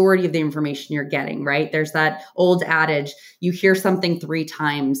the majority of the information you're getting, right? There's that old adage, you hear something 3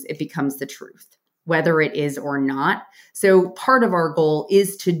 times, it becomes the truth, whether it is or not. So part of our goal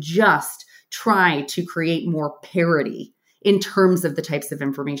is to just try to create more parity in terms of the types of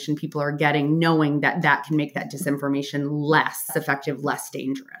information people are getting, knowing that that can make that disinformation less effective, less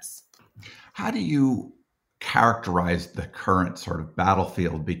dangerous. How do you characterize the current sort of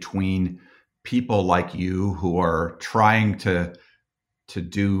battlefield between people like you who are trying to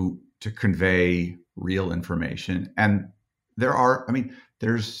convey real information? And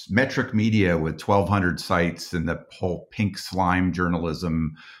there's Metric Media with 1,200 sites and the whole pink slime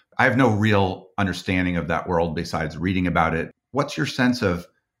journalism. I have no real understanding of that world besides reading about it. What's your sense of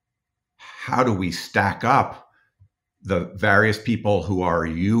how do we stack up the various people who are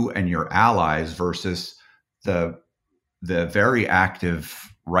you and your allies versus the very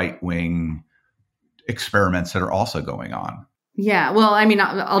active right-wing experiments that are also going on? Yeah, well,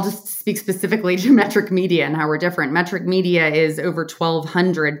 I'll just speak specifically to Metric Media and how we're different. Metric Media is over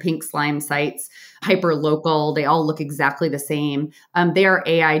 1,200 pink slime sites, hyper local. They all look exactly the same. They are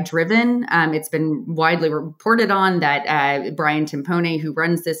AI driven. It's been widely reported on that Brian Timpone, who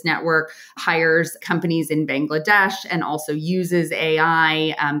runs this network, hires companies in Bangladesh and also uses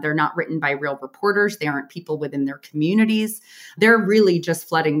AI. They're not written by real reporters. They aren't people within their communities. They're really just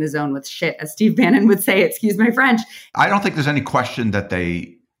flooding the zone with shit, as Steve Bannon would say, excuse my French. I don't think there's any question that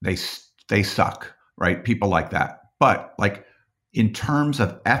they suck, right? People like that. But like in terms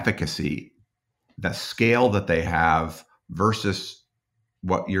of efficacy, the scale that they have versus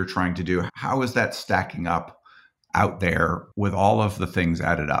what you're trying to do, how is that stacking up out there with all of the things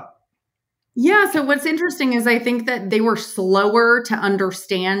added up? Yeah. So what's interesting is I think that they were slower to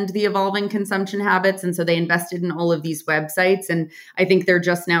understand the evolving consumption habits. And so they invested in all of these websites. And I think they're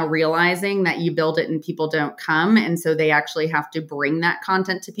just now realizing that you build it and people don't come. And so they actually have to bring that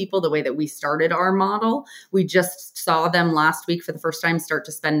content to people the way that we started our model. We just saw them last week for the first time start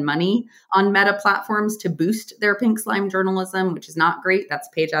to spend money on Meta platforms to boost their pink slime journalism, which is not great. That's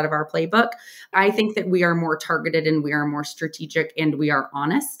a page out of our playbook. I think that we are more targeted and we are more strategic and we are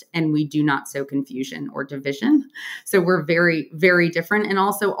honest and we do not not sow confusion or division. So we're very, very different. And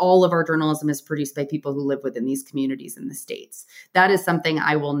also all of our journalism is produced by people who live within these communities in the States. That is something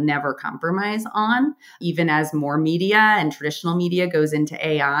I will never compromise on, even as more media and traditional media goes into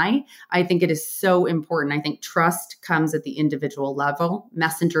AI. I think it is so important. I think trust comes at the individual level.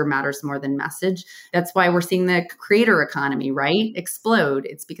 Messenger matters more than message. That's why we're seeing the creator economy, right, explode.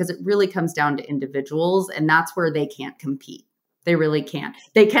 It's because it really comes down to individuals, and that's where they can't compete. They really can't.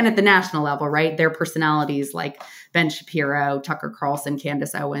 They can at the national level, right? Their personalities like Ben Shapiro, Tucker Carlson,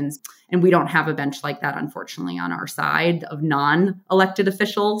 Candace Owens. And we don't have a bench like that, unfortunately, on our side of non-elected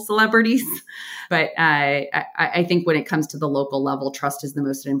official celebrities. But I think when it comes to the local level, trust is the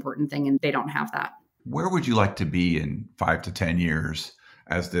most important thing, and they don't have that. Where would you like to be in 5 to 10 years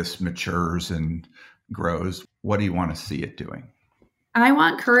as this matures and grows? What do you want to see it doing? I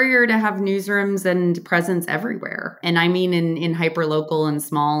want Courier to have newsrooms and presence everywhere. And I mean in hyperlocal and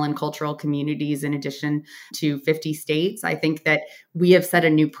small and cultural communities, in addition to 50 states. I think that we have set a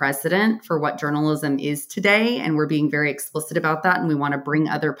new precedent for what journalism is today. And we're being very explicit about that. And we want to bring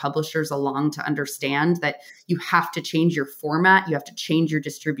other publishers along to understand that you have to change your format. You have to change your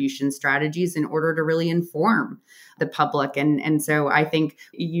distribution strategies in order to really inform the public. And so I think,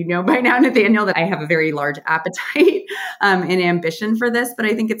 you know by now, Nathaniel, that I have a very large appetite and ambition for this, but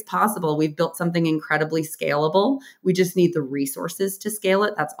I think it's possible. We've built something incredibly scalable. We just need the resources to scale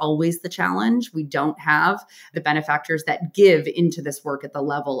it. That's always the challenge. We don't have the benefactors that give into this work at the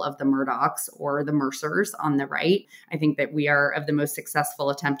level of the Murdochs or the Mercers on the right. I think that we are of the most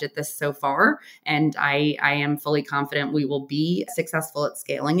successful attempt at this so far. And I am fully confident we will be successful at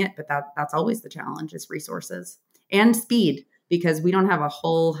scaling it, but that's always the challenge, is resources and speed, because we don't have a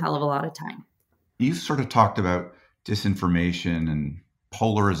whole hell of a lot of time. You've sort of talked about disinformation and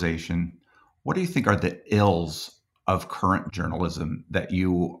polarization. What do you think are the ills of current journalism that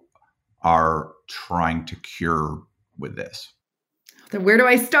you are trying to cure with this? So where do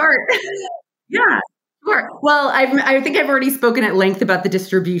I start? Yeah. Sure. Well, I think I've already spoken at length about the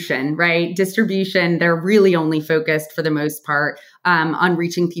distribution, right? Distribution, they're really only focused for the most part on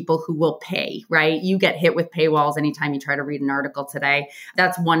reaching people who will pay, right? You get hit with paywalls anytime you try to read an article today.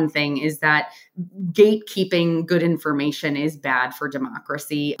 That's one thing, is that gatekeeping good information is bad for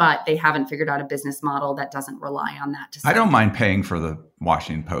democracy, but they haven't figured out a business model that doesn't rely on that. I don't mind paying for the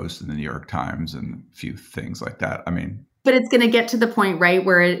Washington Post and the New York Times and a few things like that. I mean, but it's going to get to the point, right,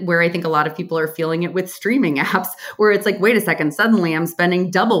 where I think a lot of people are feeling it with streaming apps, where it's like, wait a second, suddenly I'm spending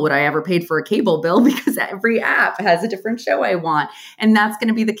double what I ever paid for a cable bill because every app has a different show I want. And that's going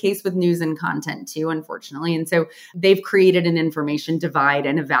to be the case with news and content too, unfortunately. And so they've created an information divide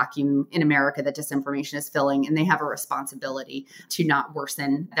and a vacuum in America that disinformation is filling, and they have a responsibility to not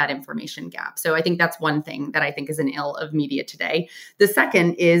worsen that information gap. So I think that's one thing that I think is an ill of media today. The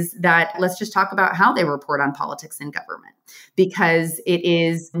second is that let's just talk about how they report on politics and government, because it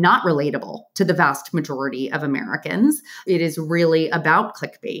is not relatable to the vast majority of Americans. It is really about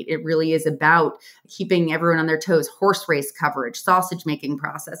clickbait. It really is about keeping everyone on their toes, horse race coverage, sausage making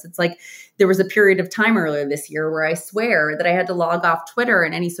process. It's like there was a period of time earlier this year where I swear that I had to log off Twitter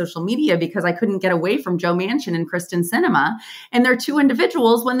and any social media because I couldn't get away from Joe Manchin and Kristen Sinema. And they're two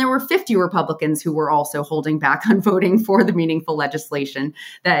individuals when there were 50 Republicans who were also holding back on voting for the meaningful legislation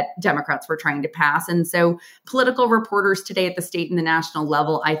that Democrats were trying to pass. And so political reporters today at the state and the national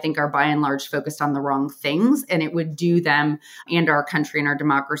level, I think, are by and large focused on the wrong things. And it would do them and our country and our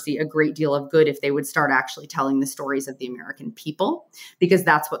democracy a great deal of good if they would start actually telling the stories of the American people, because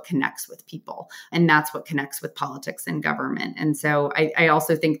that's what connects with people. And that's what connects with politics and government. And so I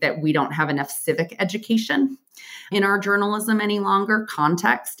also think that we don't have enough civic education in our journalism any longer.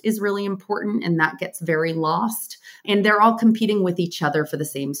 Context is really important, and that gets very lost. And they're all competing with each other for the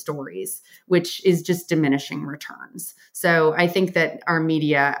same stories, which is just diminishing returns. So I think that our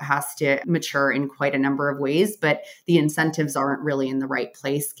media has to mature in quite a number of ways, but the incentives aren't really in the right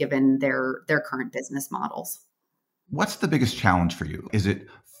place given their current business models. What's the biggest challenge for you? Is it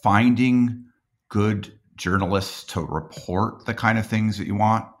finding good journalists to report the kind of things that you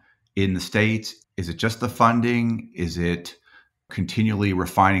want in the States? Is it just the funding? Is it continually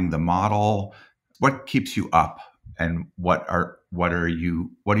refining the model? What keeps you up, and what do you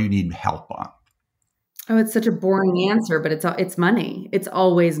need help on? Oh, it's such a boring answer, but it's money. It's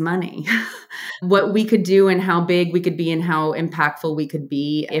always money. What we could do and how big we could be and how impactful we could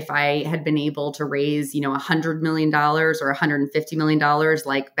be if I had been able to raise, $100 million or $150 million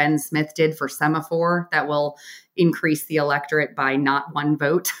like Ben Smith did for Semaphore, that will increase the electorate by not one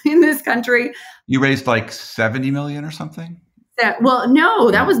vote in this country. You raised like 70 million or something?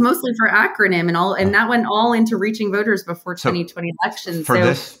 That was mostly for acronym and that went all into reaching voters before 2020 elections. For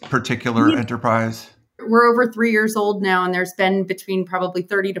this particular enterprise? We're over 3 years old now, and there's been between probably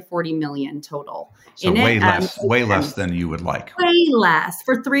 30 to 40 million total. So way less than you would like. Way less.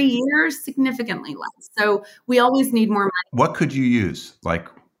 For 3 years, significantly less. So we always need more money. What could you use? Like,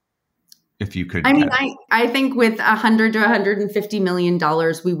 if you could. I think with $100 to $150 million,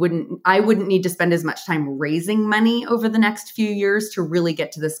 I wouldn't need to spend as much time raising money over the next few years to really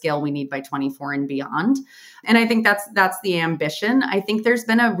get to the scale we need by 24 and beyond. And I think that's the ambition. I think there's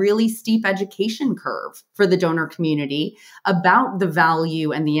been a really steep education curve for the donor community about the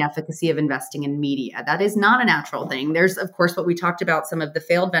value and the efficacy of investing in media. That is not a natural thing. There's, of course, what we talked about, some of the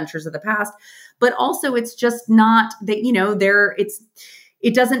failed ventures of the past, but also it's just not that,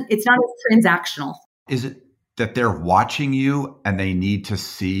 it's not as transactional. Is it that they're watching you and they need to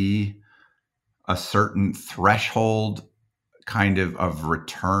see a certain threshold kind of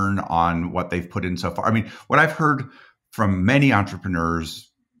return on what they've put in so far? I mean, what I've heard from many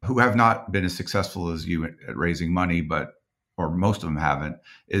entrepreneurs who have not been as successful as you at raising money, or most of them haven't,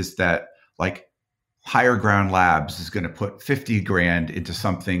 is that like Higher Ground Labs is going to put 50 grand into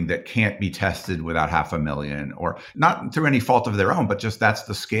something that can't be tested without $500,000, or not through any fault of their own, but just that's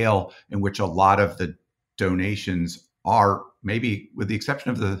the scale in which a lot of the donations are, maybe with the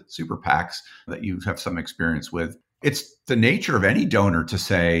exception of the super PACs that you have some experience with. It's the nature of any donor to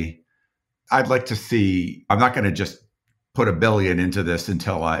say, I'd like to see, I'm not going to just put $1 billion into this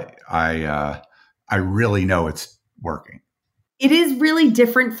until I really know it's working. It is really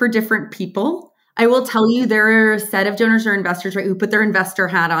different for different people. I will tell you, there are a set of donors or investors, right, who put their investor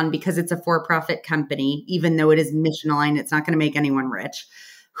hat on because it's a for-profit company, even though it is mission aligned, it's not going to make anyone rich,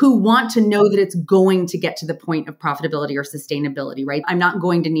 who want to know that it's going to get to the point of profitability or sustainability, right? I'm not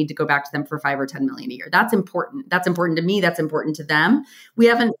going to need to go back to them for $5 or $10 million a year. That's important. That's important to me. That's important to them. We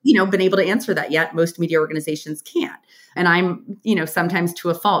haven't, been able to answer that yet. Most media organizations can't. And I'm, sometimes to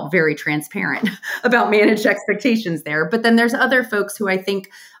a fault, very transparent about managed expectations there. But then there's other folks who I think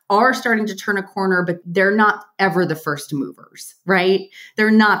are starting to turn a corner, but they're not ever the first movers, right? They're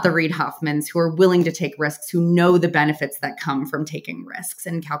not the Reid Hoffmans who are willing to take risks, who know the benefits that come from taking risks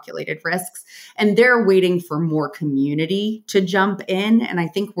and calculated risks. And they're waiting for more community to jump in. And I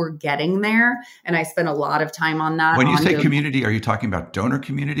think we're getting there. And I spent a lot of time on that. When you say community, are you talking about donor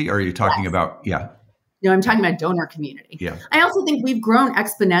community, or are you talking about, No, I'm talking about donor community. Yeah. I also think we've grown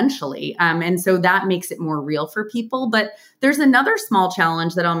exponentially. And so that makes it more real for people. But there's another small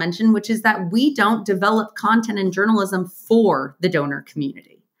challenge that I'll mention, which is that we don't develop content and journalism for the donor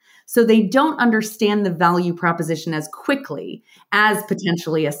community. So they don't understand the value proposition as quickly as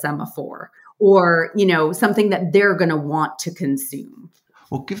potentially a semaphore or, something that they're going to want to consume.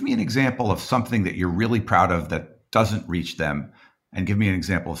 Well, give me an example of something that you're really proud of that doesn't reach them, and give me an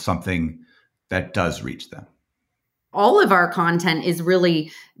example of something that does reach them. All of our content is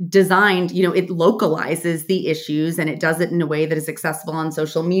really designed, it localizes the issues and it does it in a way that is accessible on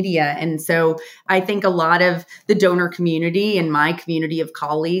social media. And so I think a lot of the donor community and my community of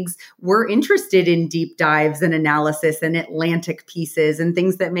colleagues were interested in deep dives and analysis and Atlantic pieces and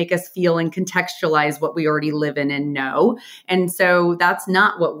things that make us feel and contextualize what we already live in and know. And so that's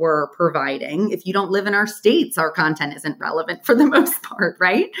not what we're providing. If you don't live in our states, our content isn't relevant for the most part,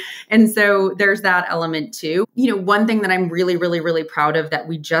 right? And so there's that element too. One thing that I'm really, really, really proud of that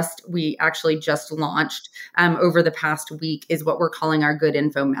we actually just launched over the past week is what we're calling our Good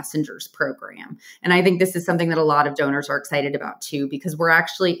Info Messengers program. And I think this is something that a lot of donors are excited about too, because we're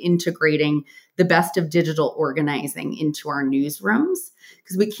actually integrating the best of digital organizing into our newsrooms,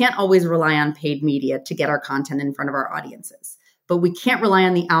 because we can't always rely on paid media to get our content in front of our audiences. But we can't rely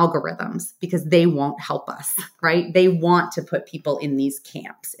on the algorithms because they won't help us, right? They want to put people in these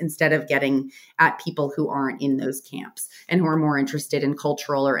camps instead of getting at people who aren't in those camps and who are more interested in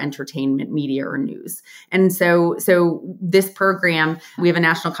cultural or entertainment media or news. And so this program, we have a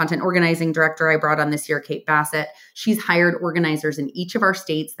national content organizing director I brought on this year, Kate Bassett. She's hired organizers in each of our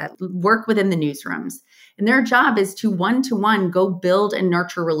states that work within the newsrooms. And their job is to one-to-one go build and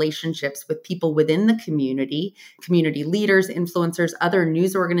nurture relationships with people within the community leaders, influencers, other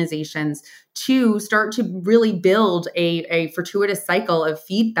news organizations, to start to really build a fortuitous cycle of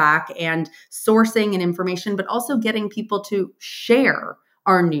feedback and sourcing and information, but also getting people to share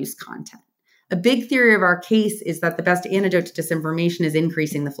our news content. A big theory of our case is that the best antidote to disinformation is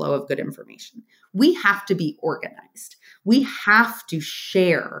increasing the flow of good information. We have to be organized. We have to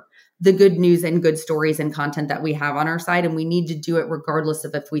share the good news and good stories and content that we have on our side. And we need to do it regardless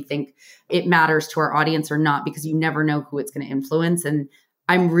of if we think it matters to our audience or not, because you never know who it's going to influence. And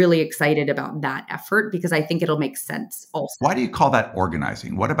I'm really excited about that effort because I think it'll make sense also. Why do you call that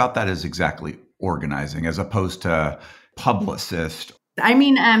organizing? What about that is exactly organizing as opposed to publicist? I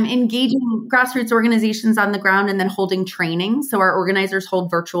mean, engaging grassroots organizations on the ground and then holding trainings. So our organizers hold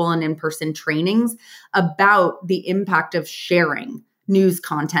virtual and in-person trainings about the impact of sharing news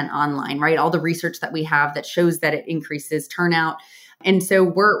content online, right? All the research that we have that shows that it increases turnout. And so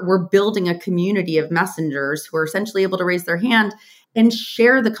we're building a community of messengers who are essentially able to raise their hand and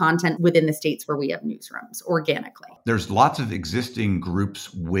share the content within the states where we have newsrooms organically. There's lots of existing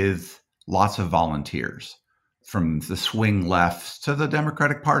groups with lots of volunteers, from the swing lefts to the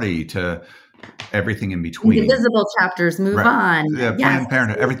Democratic Party to everything in between. Indivisible chapters, move on. Yeah, Planned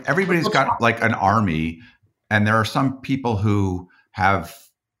Parenthood. Everybody's got like an army, and there are some people who have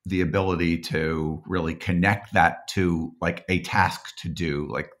the ability to really connect that to like a task to do,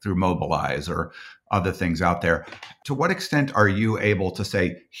 like through Mobilize or other things out there. To what extent are you able to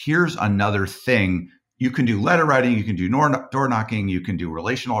say, here's another thing? You can do letter writing, you can do door knocking, you can do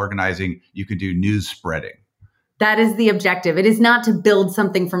relational organizing, you can do news spreading. That is the objective. It is not to build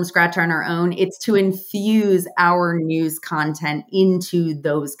something from scratch on our own. It's to infuse our news content into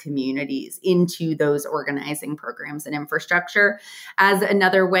those communities, into those organizing programs and infrastructure as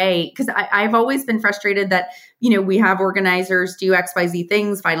another way. Because I've always been frustrated that, we have organizers do XYZ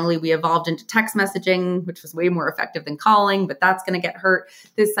things. Finally, we evolved into text messaging, which was way more effective than calling, but that's going to get hurt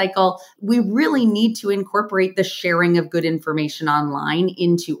this cycle. We really need to incorporate the sharing of good information online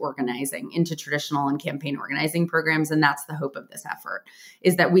into organizing, into traditional and campaign organizing programs. And that's the hope of this effort,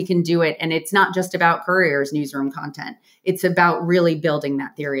 is that we can do it. And it's not just about Courier's newsroom content. It's about really building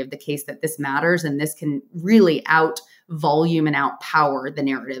that theory of the case that this matters. And this can really out volume and out power the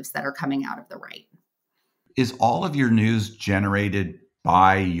narratives that are coming out of the right. Is all of your news generated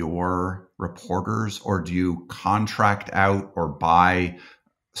by your reporters, or do you contract out or buy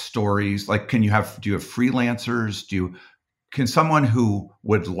stories? Like, do you have freelancers? Can someone who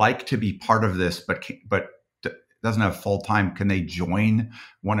would like to be part of this, but doesn't have full time, can they join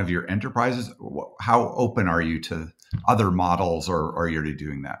one of your enterprises? How open are you to other models, or are you already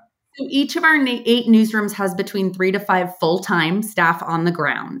doing that? So each of our 8 newsrooms has between 3 to 5 full-time staff on the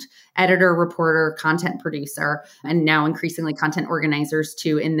ground, editor, reporter, content producer, and now increasingly content organizers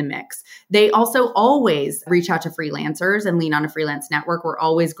too in the mix. They also always reach out to freelancers and lean on a freelance network. We're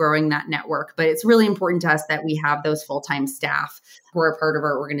always growing that network, but it's really important to us that we have those full-time staff who are part of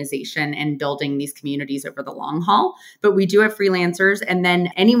our organization and building these communities over the long haul. But we do have freelancers, and then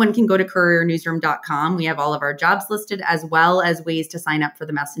anyone can go to couriernewsroom.com. We have all of our jobs listed, as well as ways to sign up for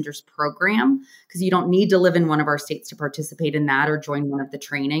the Messengers program, because you don't need to live in one of our states to participate in that or join one of the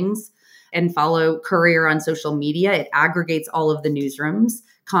trainings. And follow Courier on social media. It aggregates all of the newsrooms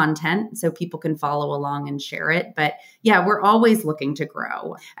content so people can follow along and share it. But yeah, we're always looking to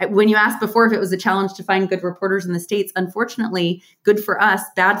grow. When you asked before if it was a challenge to find good reporters in the States, unfortunately, good for us,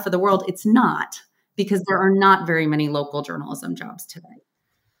 bad for the world, it's not, because there are not very many local journalism jobs today.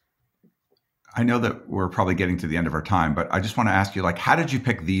 I know that we're probably getting to the end of our time, but I just want to ask you, how did you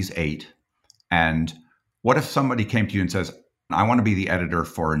pick these 8? And what if somebody came to you and says, I want to be the editor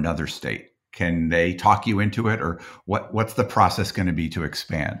for another state? Can they talk you into it, or what's the process going to be to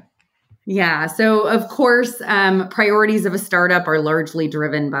expand? Yeah. So of course, priorities of a startup are largely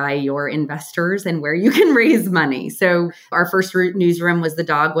driven by your investors and where you can raise money. So our first newsroom was the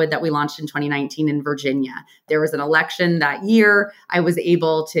Dogwood that we launched in 2019 in Virginia. There was an election that year. I was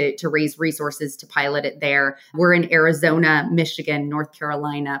able to raise resources to pilot it there. We're in Arizona, Michigan, North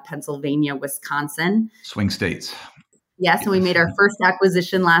Carolina, Pennsylvania, Wisconsin. Swing states. Yes, and we made our first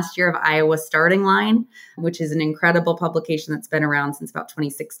acquisition last year of Iowa Starting Line, which is an incredible publication that's been around since about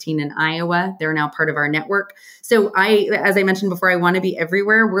 2016 in Iowa. They're now part of our network. So as I mentioned before, I want to be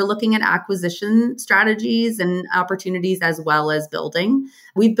everywhere. We're looking at acquisition strategies and opportunities as well as building.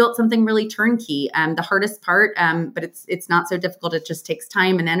 We've built something really turnkey. The hardest part, but it's not so difficult. It just takes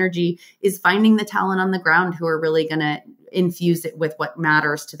time and energy, is finding the talent on the ground who are really going to infuse it with what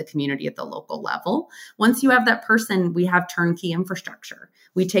matters to the community at the local level. Once you have that person, we have turnkey infrastructure.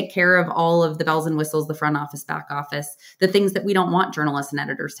 We take care of all of the bells and whistles, the front office, back office, the things that we don't want journalists and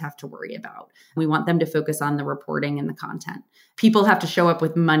editors to have to worry about. We want them to focus on the reporting and the content. People have to show up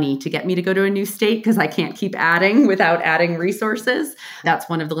with money to get me to go to a new state, because I can't keep adding without adding resources. That's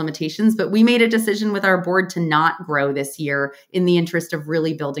one of the limitations. But we made a decision with our board to not grow this year in the interest of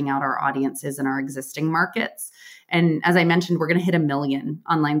really building out our audiences in our existing markets. And as I mentioned, we're going to hit 1 million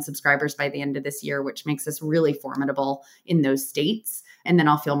online subscribers by the end of this year, which makes us really formidable in those states. And then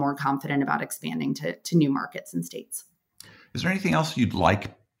I'll feel more confident about expanding to new markets and states. Is there anything else you'd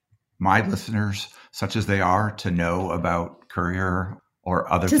like my listeners, such as they are, to know about Courier?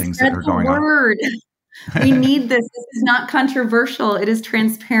 or other To things spread that are the going on? word. We need this. This is not controversial. It is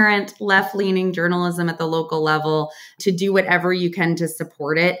transparent, left-leaning journalism at the local level to do whatever you can to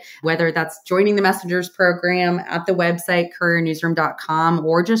support it, whether that's joining the Messengers program at the website, couriernewsroom.com,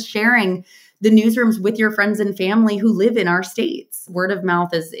 or just sharing the newsrooms with your friends and family who live in our states. Word of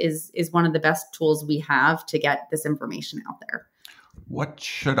mouth is one of the best tools we have to get this information out there. What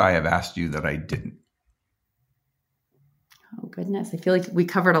should I have asked you that I didn't? Oh, goodness. I feel like we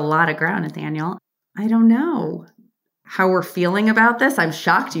covered a lot of ground, Nathaniel. I don't know how we're feeling about this. I'm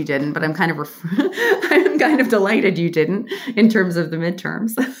shocked you didn't, but I'm kind of delighted you didn't in terms of the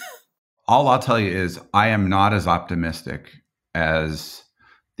midterms. All I'll tell you is I am not as optimistic as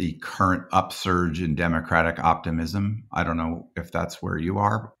the current upsurge in Democratic optimism. I don't know if that's where you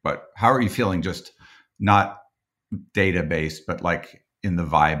are, but how are you feeling? Just not data-based, but like in the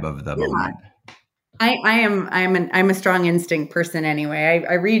vibe of the moment. I'm a strong instinct person anyway.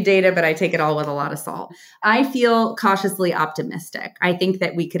 I read data, but I take it all with a lot of salt. I feel cautiously optimistic. I think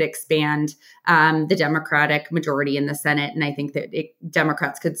that we could expand the Democratic majority in the Senate, and I think that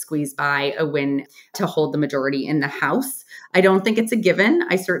Democrats could squeeze by a win to hold the majority in the House. I don't think it's a given.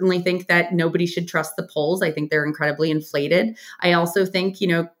 I certainly think that nobody should trust the polls. I think they're incredibly inflated. I also think,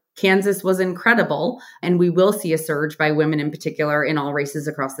 Kansas was incredible, and we will see a surge by women in particular in all races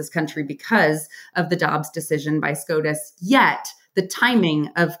across this country because of the Dobbs decision by SCOTUS. Yet the timing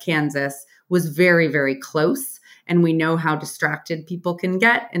of Kansas was very, very close, and we know how distracted people can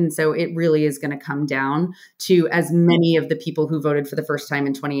get. And so it really is going to come down to as many of the people who voted for the first time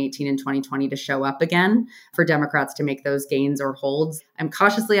in 2018 and 2020 to show up again for Democrats to make those gains or holds. I'm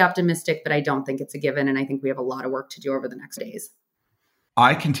cautiously optimistic, but I don't think it's a given, and I think we have a lot of work to do over the next days.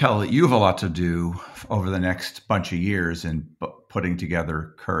 I can tell that you have a lot to do over the next bunch of years in putting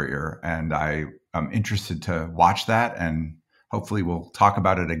together Courier, and I am interested to watch that, and hopefully we'll talk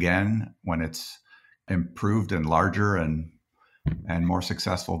about it again when it's improved and larger and more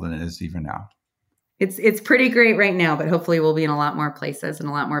successful than it is even now. It's pretty great right now, but hopefully we'll be in a lot more places and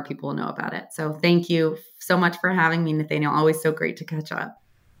a lot more people will know about it. So thank you so much for having me, Nathaniel. Always so great to catch up.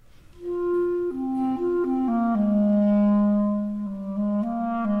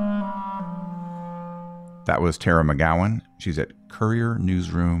 That was Tara McGowan. She's at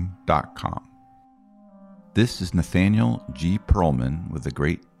couriernewsroom.com. This is Nathaniel G. Perlman with the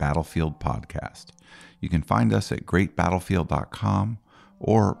Great Battlefield Podcast. You can find us at greatbattlefield.com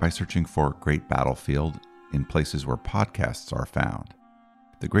or by searching for Great Battlefield in places where podcasts are found.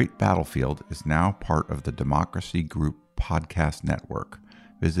 The Great Battlefield is now part of the Democracy Group Podcast Network.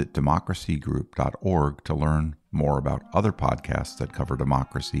 Visit democracygroup.org to learn more about other podcasts that cover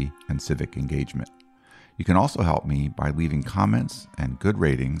democracy and civic engagement. You can also help me by leaving comments and good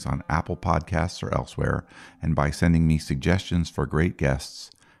ratings on Apple Podcasts or elsewhere, and by sending me suggestions for great guests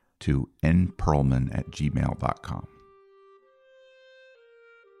to nperlman@gmail.com.